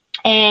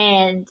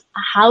and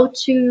how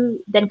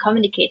to then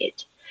communicate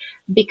it.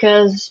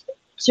 Because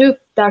there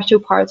are two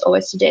parts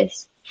always to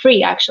this.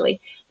 Three,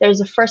 actually. There's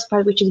the first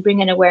part, which is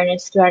bringing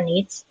awareness to our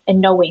needs and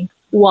knowing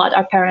what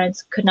our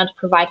parents could not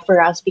provide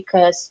for us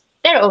because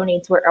their own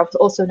needs were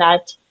also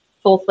not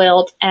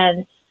fulfilled,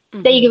 and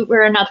they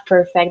were not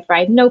perfect,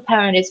 right? No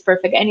parent is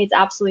perfect, and it's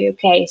absolutely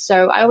okay.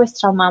 So I always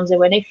tell moms that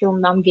when they feel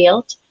mom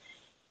guilt,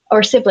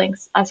 or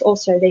siblings, as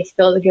also they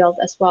feel the guilt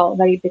as well,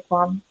 very big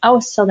one. I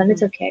always tell them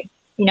it's okay.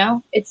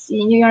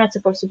 You're not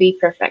supposed to be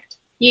perfect.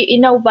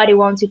 Nobody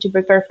wants you to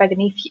be perfect,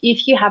 and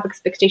if you have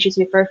expectations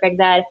to be perfect,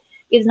 that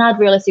is not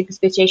realistic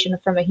expectation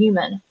from a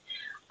human.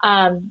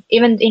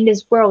 Even in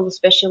this world,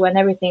 especially when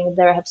everything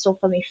there have so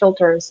many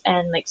filters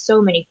and like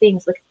so many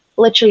things, like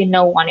literally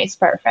no one is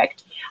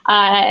perfect.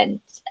 And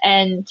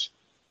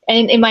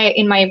in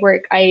my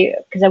work,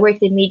 because I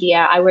worked in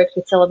media, I worked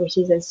with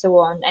celebrities and so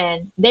on,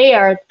 and they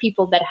are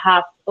people that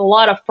have a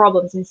lot of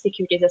problems,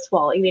 insecurities as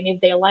well, even if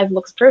their life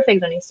looks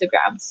perfect on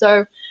Instagram.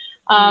 So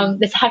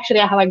that's actually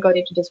how I got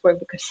into this work,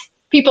 because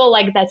people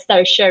like that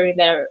started sharing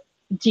their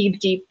deep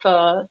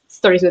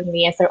stories with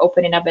me and started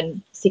opening up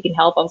and seeking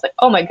help. I was like,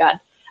 oh my God,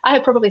 I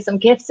have probably some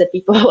gifts that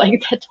people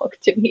like that talk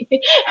to me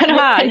and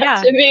open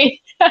up to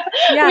me.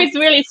 It was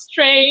really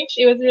strange.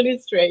 It was really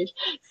strange.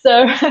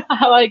 So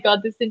how I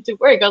got this into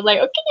work, I was like,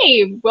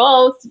 okay,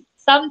 well,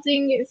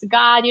 something is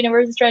God,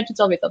 universe is trying to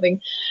tell me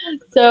something.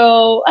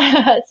 So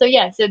so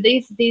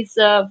this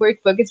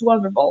workbook is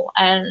wonderful,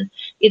 and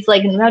it's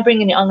like not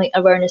bringing only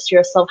awareness to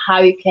yourself,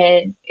 how you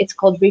can. It's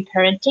called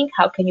reparenting.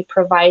 How can you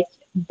provide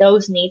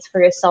those needs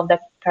for yourself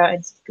that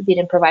parents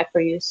didn't provide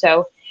for you?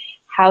 So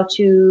how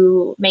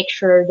to make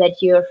sure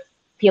that you're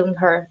feeling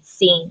heard,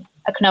 seen,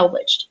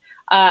 acknowledged,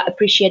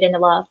 appreciated,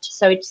 and loved.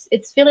 So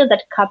it's filling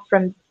that cup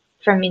from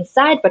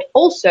inside, but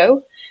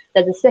also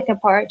that the second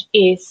part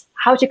is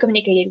how to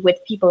communicate it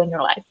with people in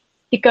your life.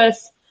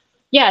 Because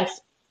yes,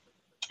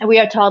 we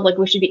are taught like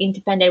we should be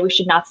independent, we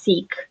should not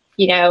seek,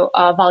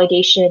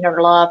 validation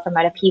or love from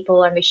other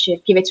people, and we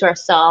should give it to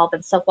ourselves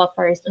and self-love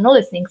first and all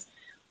these things.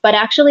 But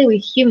actually, we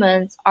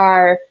humans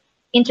are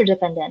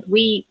interdependent.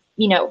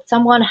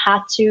 Someone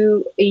had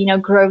to,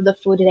 grow the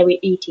food that we're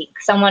eating.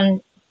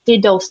 Someone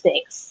did those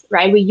things,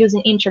 right? We're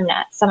using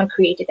internet. Someone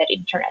created that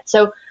internet.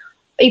 So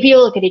if you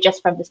look at it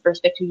just from this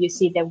perspective, you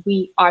see that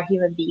we are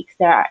human beings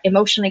that are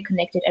emotionally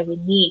connected and we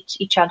need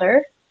each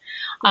other.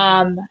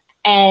 And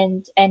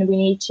we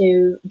need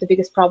to, the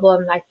biggest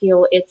problem I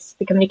feel it's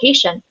the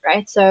communication,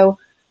 right? So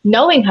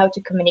knowing how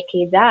to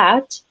communicate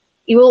that,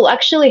 it will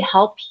actually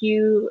help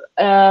you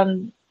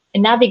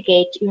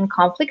navigate even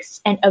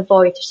conflicts and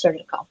avoid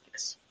certain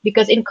conflicts.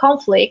 Because in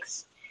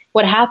conflicts,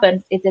 what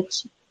happens is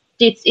that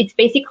it's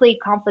basically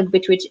conflict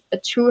between a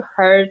true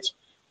hurt,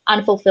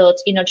 unfulfilled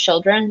inner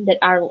children that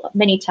are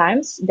many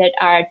times that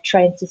are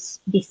trying to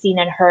be seen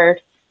and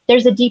heard.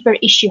 There's a deeper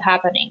issue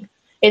happening.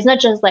 It's not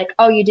just like,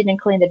 oh, you didn't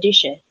clean the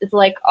dishes. It's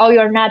like, oh,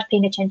 you're not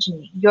paying attention to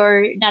me.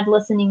 You're not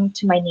listening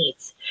to my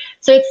needs.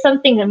 So it's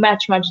something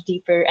much, much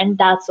deeper. And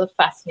that's what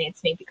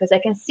fascinates me, because I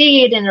can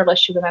see it in a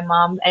relationship with my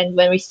mom. And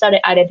when we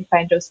started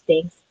identifying those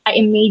things, I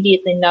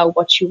immediately know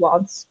what she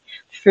wants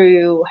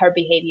through her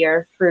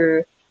behavior,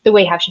 through the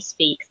way how she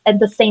speaks. And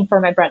the same for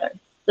my brother.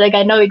 Like,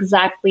 I know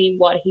exactly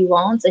what he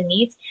wants and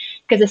needs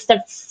because I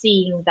start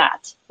seeing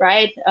that,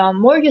 right?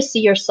 More you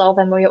see yourself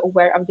and more you're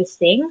aware of these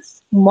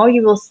things, more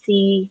you will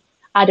see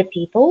other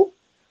people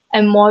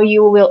and more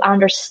you will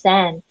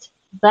understand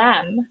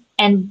them.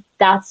 And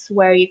that's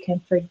where you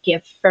can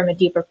forgive from a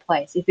deeper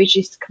place, which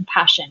is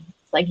compassion.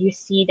 It's like you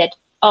see that,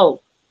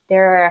 oh,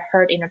 they're a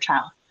hurt inner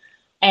child.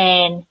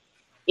 And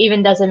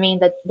even doesn't mean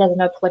that doesn't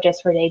apologize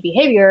for their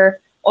behavior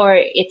or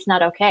it's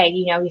not okay.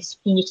 You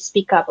need to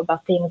speak up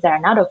about things that are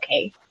not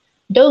okay.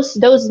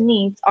 Those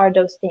needs are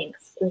those things.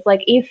 It's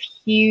like if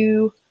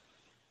you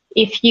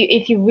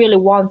really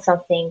want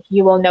something,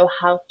 you will know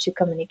how to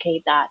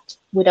communicate that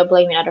without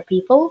blaming other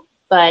people,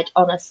 but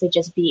honestly,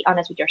 just be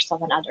honest with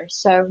yourself and others.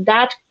 So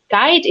that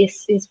guide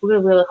is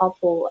really, really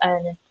helpful.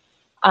 And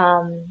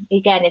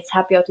again, it's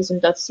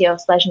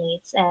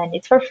happyautism.co/needs, and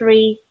it's for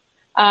free.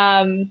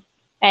 And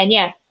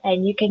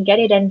you can get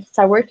it and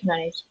start working on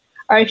it.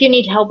 Or if you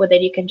need help with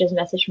it, you can just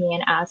message me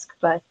and ask.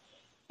 But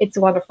it's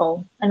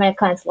wonderful. And my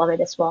clients love it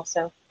as well.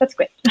 So that's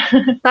great.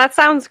 That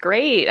sounds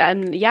great.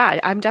 And yeah,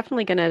 I'm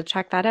definitely going to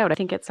check that out. I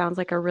think it sounds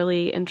like a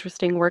really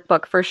interesting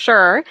workbook for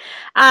sure.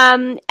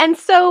 And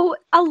so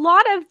a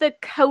lot of the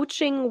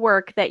coaching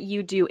work that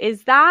you do,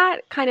 is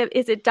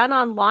it done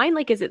online?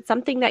 Like, is it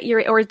something that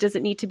or does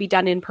it need to be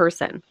done in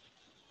person?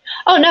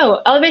 Oh,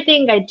 no,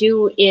 everything I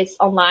do is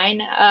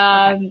online.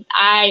 Okay.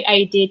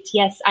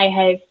 I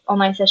have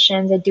online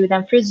sessions. I do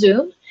them through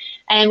Zoom.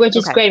 And which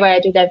is great why I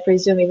do that through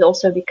Zoom is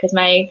also because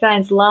my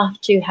clients love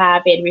to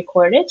have it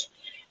recorded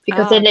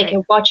because then they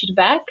can watch it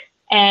back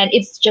and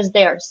it's just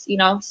theirs,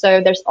 so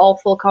there's all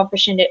full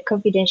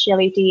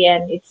confidentiality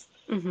and it's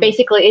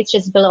basically it's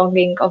just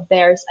belonging of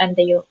theirs, and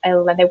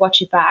when they watch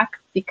it back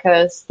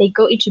because they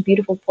go into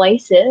beautiful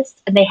places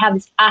and they have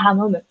these aha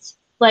moments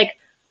like,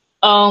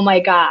 oh my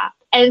God,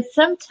 And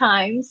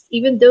sometimes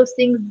even those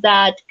things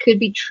that could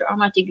be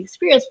traumatic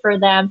experience for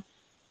them,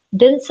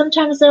 then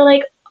sometimes they're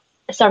like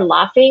start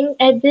laughing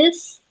at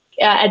this.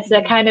 It's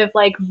a kind of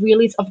like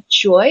release of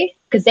joy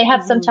because they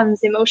have Mm-hmm.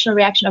 sometimes emotional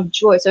reaction of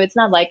joy. So it's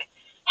not like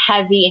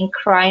heavy and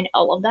crying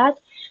all of that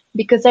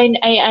because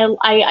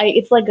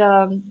it's like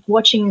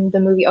watching the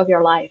movie of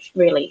your life.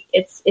 Really,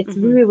 it's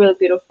Mm-hmm. really really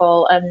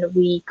beautiful, and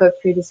we go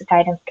through this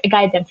guide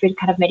them through the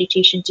kind of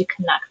meditation to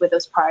connect with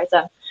those parts.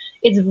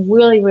 It's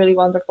really really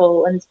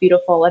wonderful and it's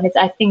beautiful, and it's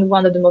I think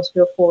one of the most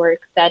beautiful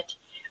work that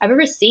I've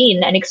ever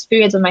seen and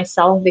experienced on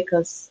myself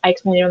because I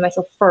experienced it on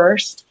myself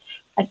first.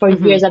 And for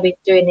Mm-hmm. years I've been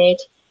doing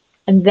it,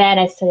 and then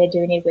I started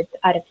doing it with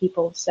other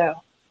people. So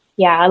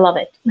yeah, I love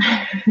it.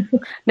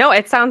 No,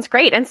 it sounds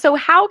great. And so,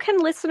 how can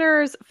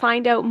listeners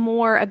find out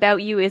more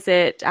about you? Is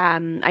it,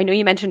 I know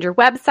you mentioned your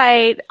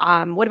website.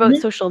 What about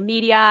social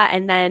media?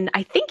 And then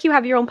I think you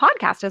have your own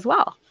podcast as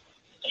well.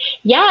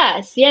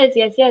 Yes, yes,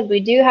 yes, yes. We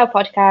do have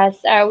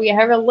podcasts. We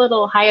have a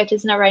little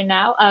hiatus now right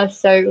now,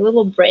 so a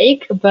little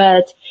break,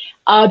 but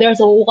there's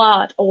a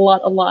lot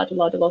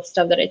of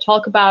stuff that I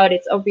talk about.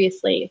 It's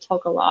obviously I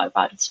talk a lot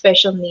about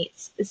special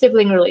needs,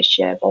 sibling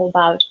relationship, all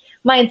about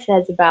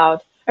mindsets,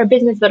 about our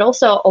business, but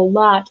also a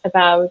lot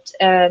about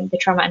the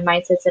trauma and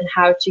mindsets and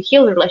how to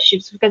heal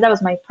relationships, because that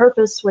was my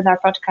purpose with our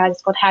podcast.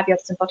 It's called Happy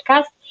Often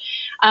Podcast.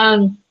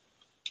 Um,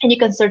 and you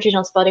can search it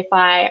on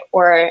Spotify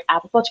or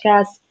Apple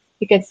Podcasts.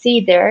 You can see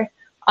there.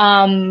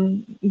 I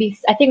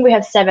think we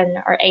have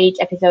 7 or 8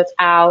 episodes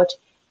out,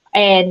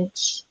 and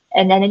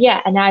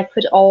and I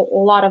put a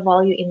lot of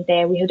value in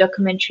there. We have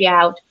documentary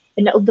out,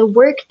 and the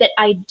work that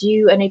I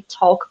do and I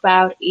talk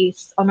about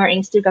is on our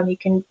Instagram. You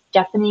can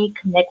definitely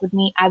connect with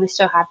me. I was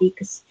so happy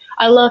because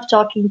I love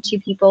talking to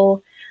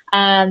people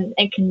and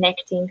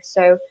connecting.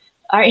 So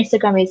our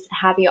Instagram is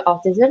Happy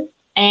Autism,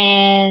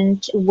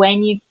 and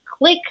when you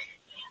click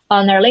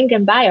on our link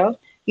in bio,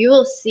 you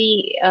will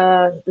see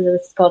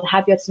it's called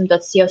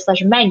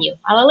happyautism.co/menu.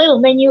 Our little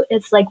menu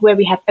is like where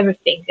we have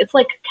everything. It's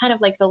like kind of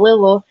like the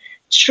little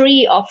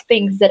tree of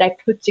things that I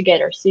put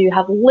together. So you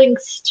have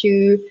links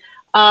to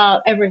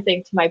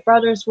everything, to my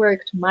brother's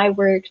work, to my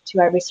work, to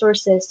our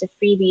resources, to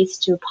freebies,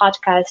 to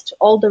podcasts, to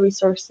all the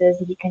resources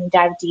that you can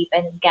dive deep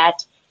and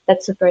get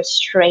that super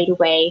straight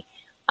away.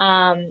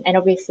 And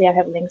obviously, I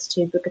have links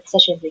to book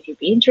sessions that you'd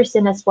be interested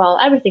in as well.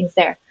 Everything's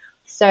there.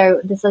 So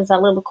this is a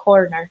little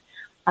corner,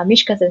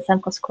 Mishka's and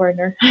Samko's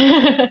corner.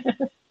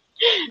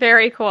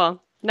 Very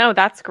cool. No,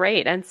 that's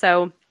great. And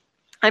so,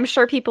 I'm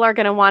sure people are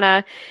going to want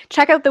to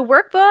check out the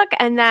workbook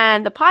and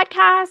then the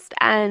podcast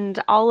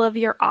and all of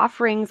your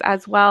offerings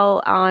as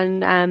well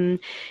on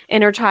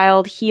inner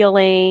child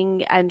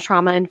healing and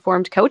trauma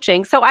informed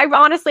coaching. So I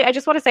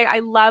just want to say I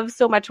love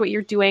so much what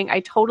you're doing.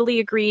 I totally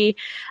agree.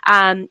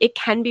 It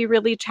can be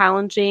really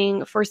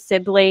challenging for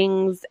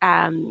siblings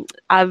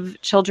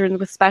of children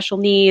with special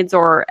needs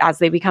or as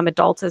they become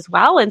adults as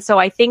well. And so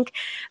I think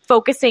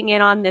focusing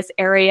in on this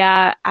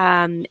area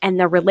and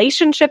the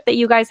relationship that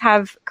you guys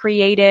have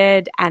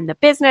created and the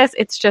business,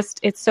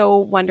 it's so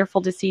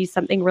wonderful to see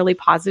something really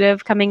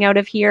positive coming out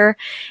of here.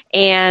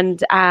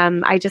 And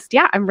I'm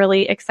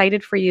really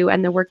excited for you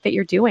and the work that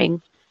you're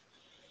doing.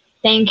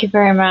 Thank you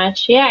very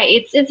much. Yeah,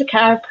 it's a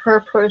kind of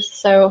purpose.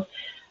 So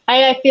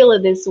I feel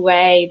it this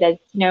way that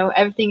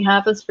everything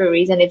happens for a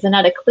reason. It's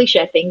another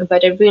cliche thing,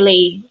 but I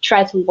really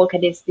try to look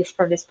at this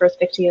from this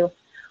perspective,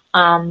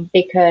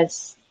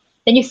 because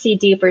then you see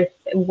deeper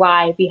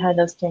why behind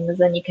those things,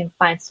 and you can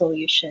find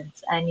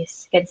solutions, and you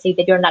can see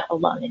that you're not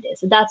alone in this.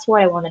 So that's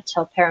what I want to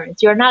tell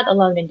parents: you're not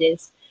alone in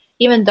this,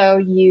 even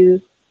though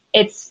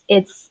it's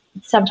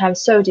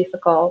sometimes so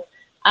difficult.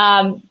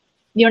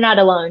 You're not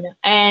alone,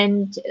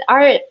 and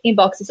our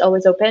inbox is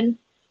always open.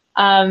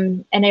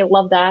 And I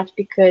love that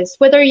because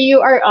whether you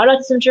are on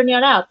autism journey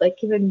or not,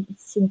 like even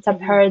since some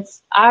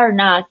parents are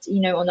not,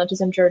 on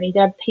autism journey,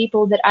 there are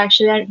people that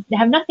actually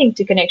have nothing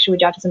to connection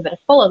with autism but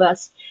follow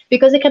us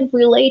because they can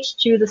relate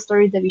to the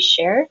stories that we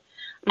share,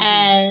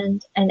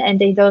 and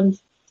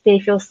they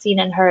feel seen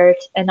and heard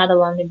and not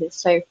alone in this.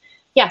 So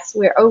yes,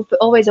 we're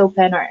always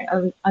open.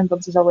 Our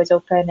inbox is always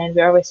open, and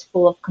we're always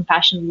full of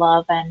compassion,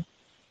 love, and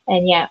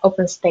yeah,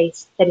 open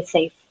space that is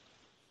safe.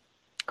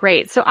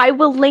 Great. So I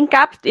will link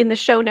up in the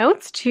show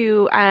notes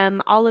to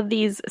all of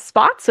these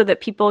spots so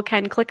that people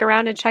can click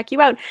around and check you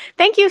out.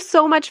 Thank you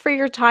so much for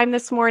your time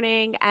this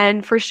morning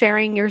and for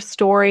sharing your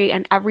story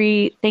and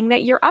everything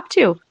that you're up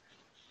to.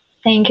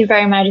 Thank you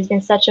very much. It's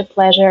been such a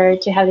pleasure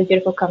to have a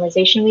beautiful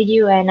conversation with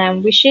you, and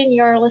I'm wishing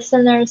your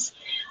listeners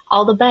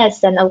all the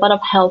best and a lot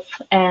of health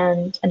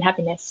and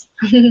happiness.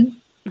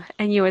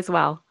 And you as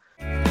well.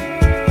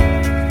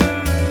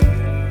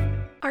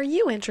 Are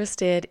you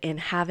interested in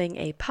having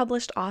a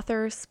published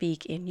author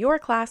speak in your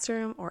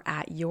classroom or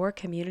at your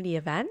community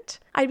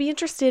event? I'd be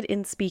interested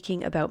in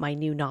speaking about my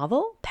new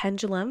novel,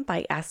 Pendulum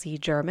by S.E.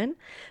 German,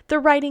 the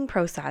writing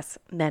process,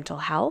 mental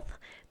health,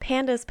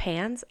 pandas,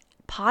 pans,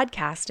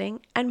 podcasting,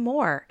 and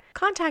more.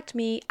 Contact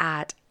me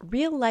at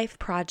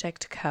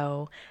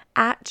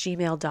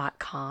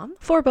reallifeprojectco@gmail.com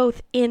for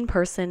both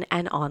in-person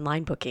and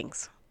online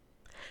bookings.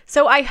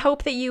 So I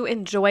hope that you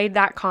enjoyed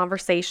that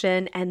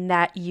conversation and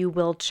that you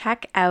will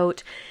check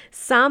out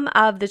some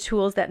of the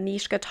tools that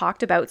Mishka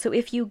talked about. So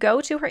if you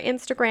go to her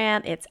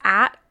Instagram, it's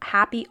at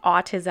Happy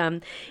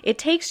Autism. It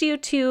takes you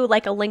to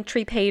like a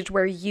Linktree page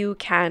where you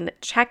can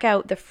check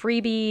out the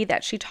freebie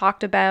that she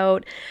talked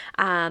about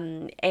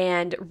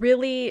and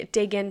really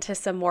dig into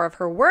some more of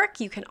her work.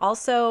 You can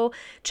also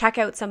check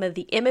out some of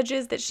the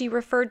images that she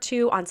referred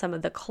to on some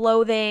of the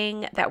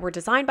clothing that were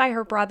designed by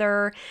her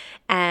brother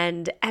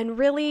and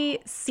really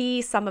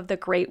see some of the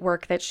great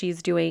work that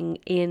she's doing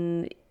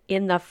in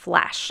the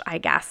flesh, I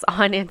guess,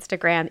 on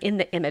Instagram, in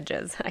the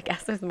images, I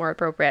guess is more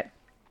appropriate.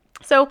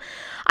 So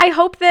I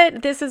hope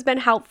that this has been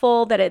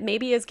helpful, that it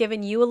maybe has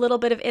given you a little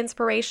bit of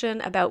inspiration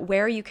about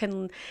where you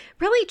can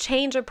really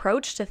change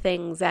approach to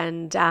things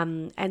and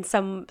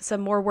some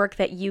more work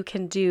that you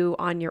can do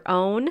on your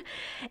own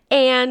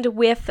and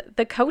with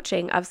the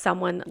coaching of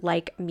someone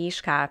like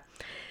Mishka.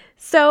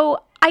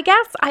 So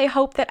I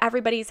hope that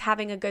everybody's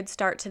having a good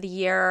start to the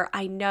year.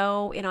 I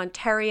know in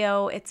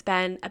Ontario, it's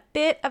been a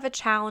bit of a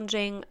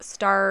challenging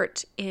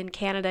start in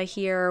Canada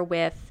here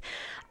with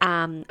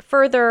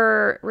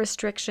further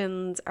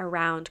restrictions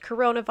around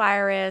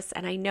coronavirus.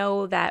 And I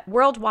know that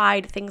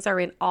worldwide things are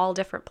in all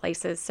different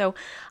places. So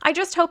I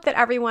just hope that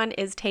everyone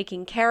is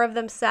taking care of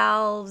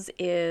themselves,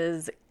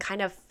 is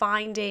kind of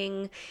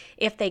finding,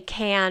 if they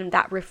can,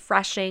 that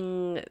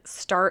refreshing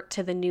start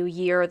to the new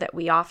year that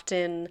we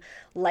often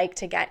like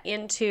to get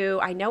into.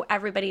 I know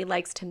everybody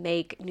likes to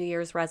make New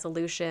Year's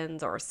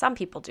resolutions, or some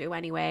people do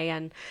anyway.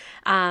 And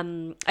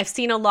I've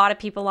seen a lot of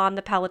people on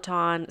the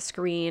Peloton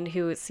screen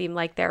who seem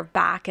like they're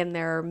back and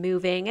they're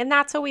moving, and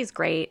that's always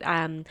great.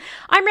 I'm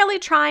really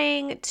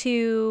trying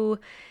to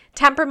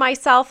temper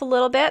myself a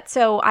little bit.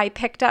 So I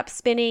picked up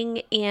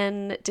spinning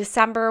in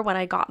December when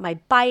I got my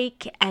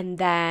bike, and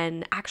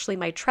then actually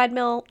my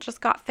treadmill just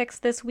got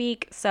fixed this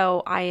week.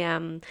 So I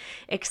am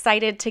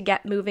excited to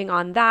get moving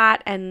on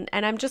that, and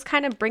I'm just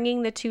kind of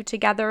bringing the two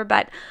together,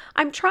 but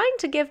I'm trying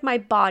to give my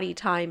body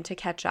time to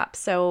catch up.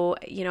 So,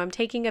 I'm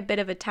taking a bit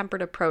of a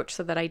tempered approach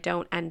so that I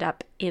don't end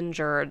up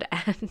injured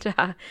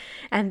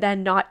and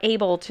then not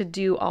able to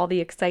do all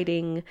the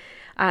exciting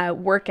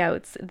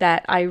workouts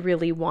that I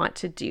really want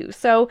to do.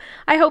 So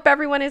I hope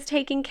everyone is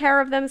taking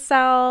care of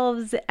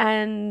themselves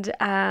and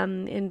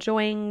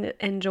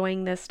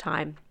enjoying this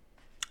time.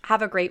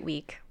 Have a great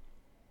week.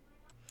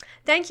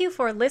 Thank you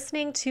for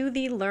listening to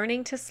the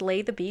Learning to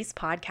Slay the Beast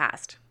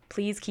podcast.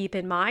 Please keep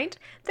in mind,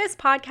 this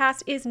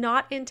podcast is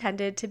not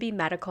intended to be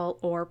medical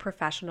or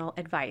professional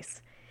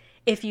advice.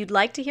 If you'd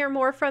like to hear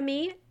more from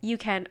me, you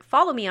can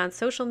follow me on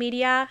social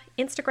media,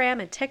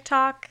 Instagram and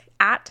TikTok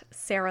at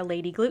Sarah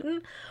Lady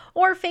Gluten,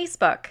 or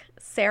Facebook,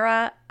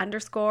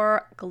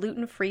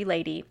 Sarah_gluten-free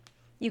lady.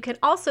 You can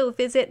also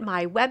visit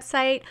my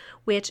website,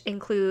 which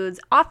includes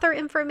author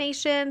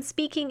information,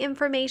 speaking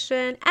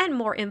information, and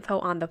more info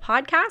on the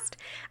podcast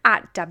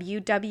at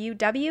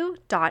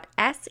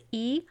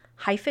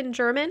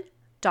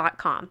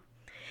www.se-german.com.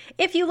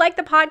 If you like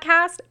the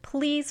podcast,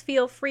 please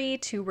feel free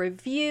to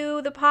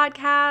review the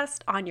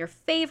podcast on your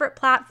favorite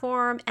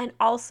platform and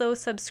also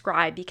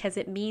subscribe, because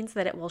it means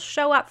that it will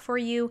show up for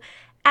you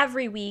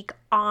every week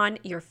on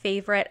your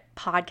favorite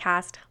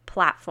podcast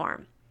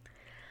platform.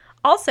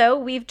 Also,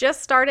 we've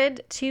just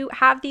started to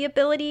have the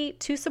ability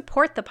to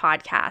support the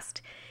podcast.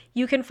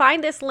 You can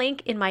find this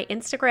link in my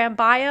Instagram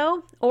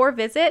bio or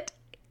visit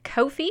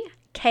Ko-fi,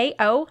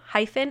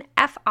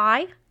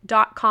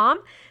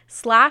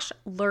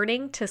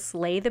 ko-fi.com/learning to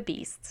slay the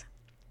beasts.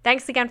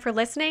 Thanks again for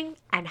listening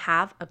and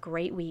have a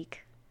great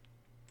week.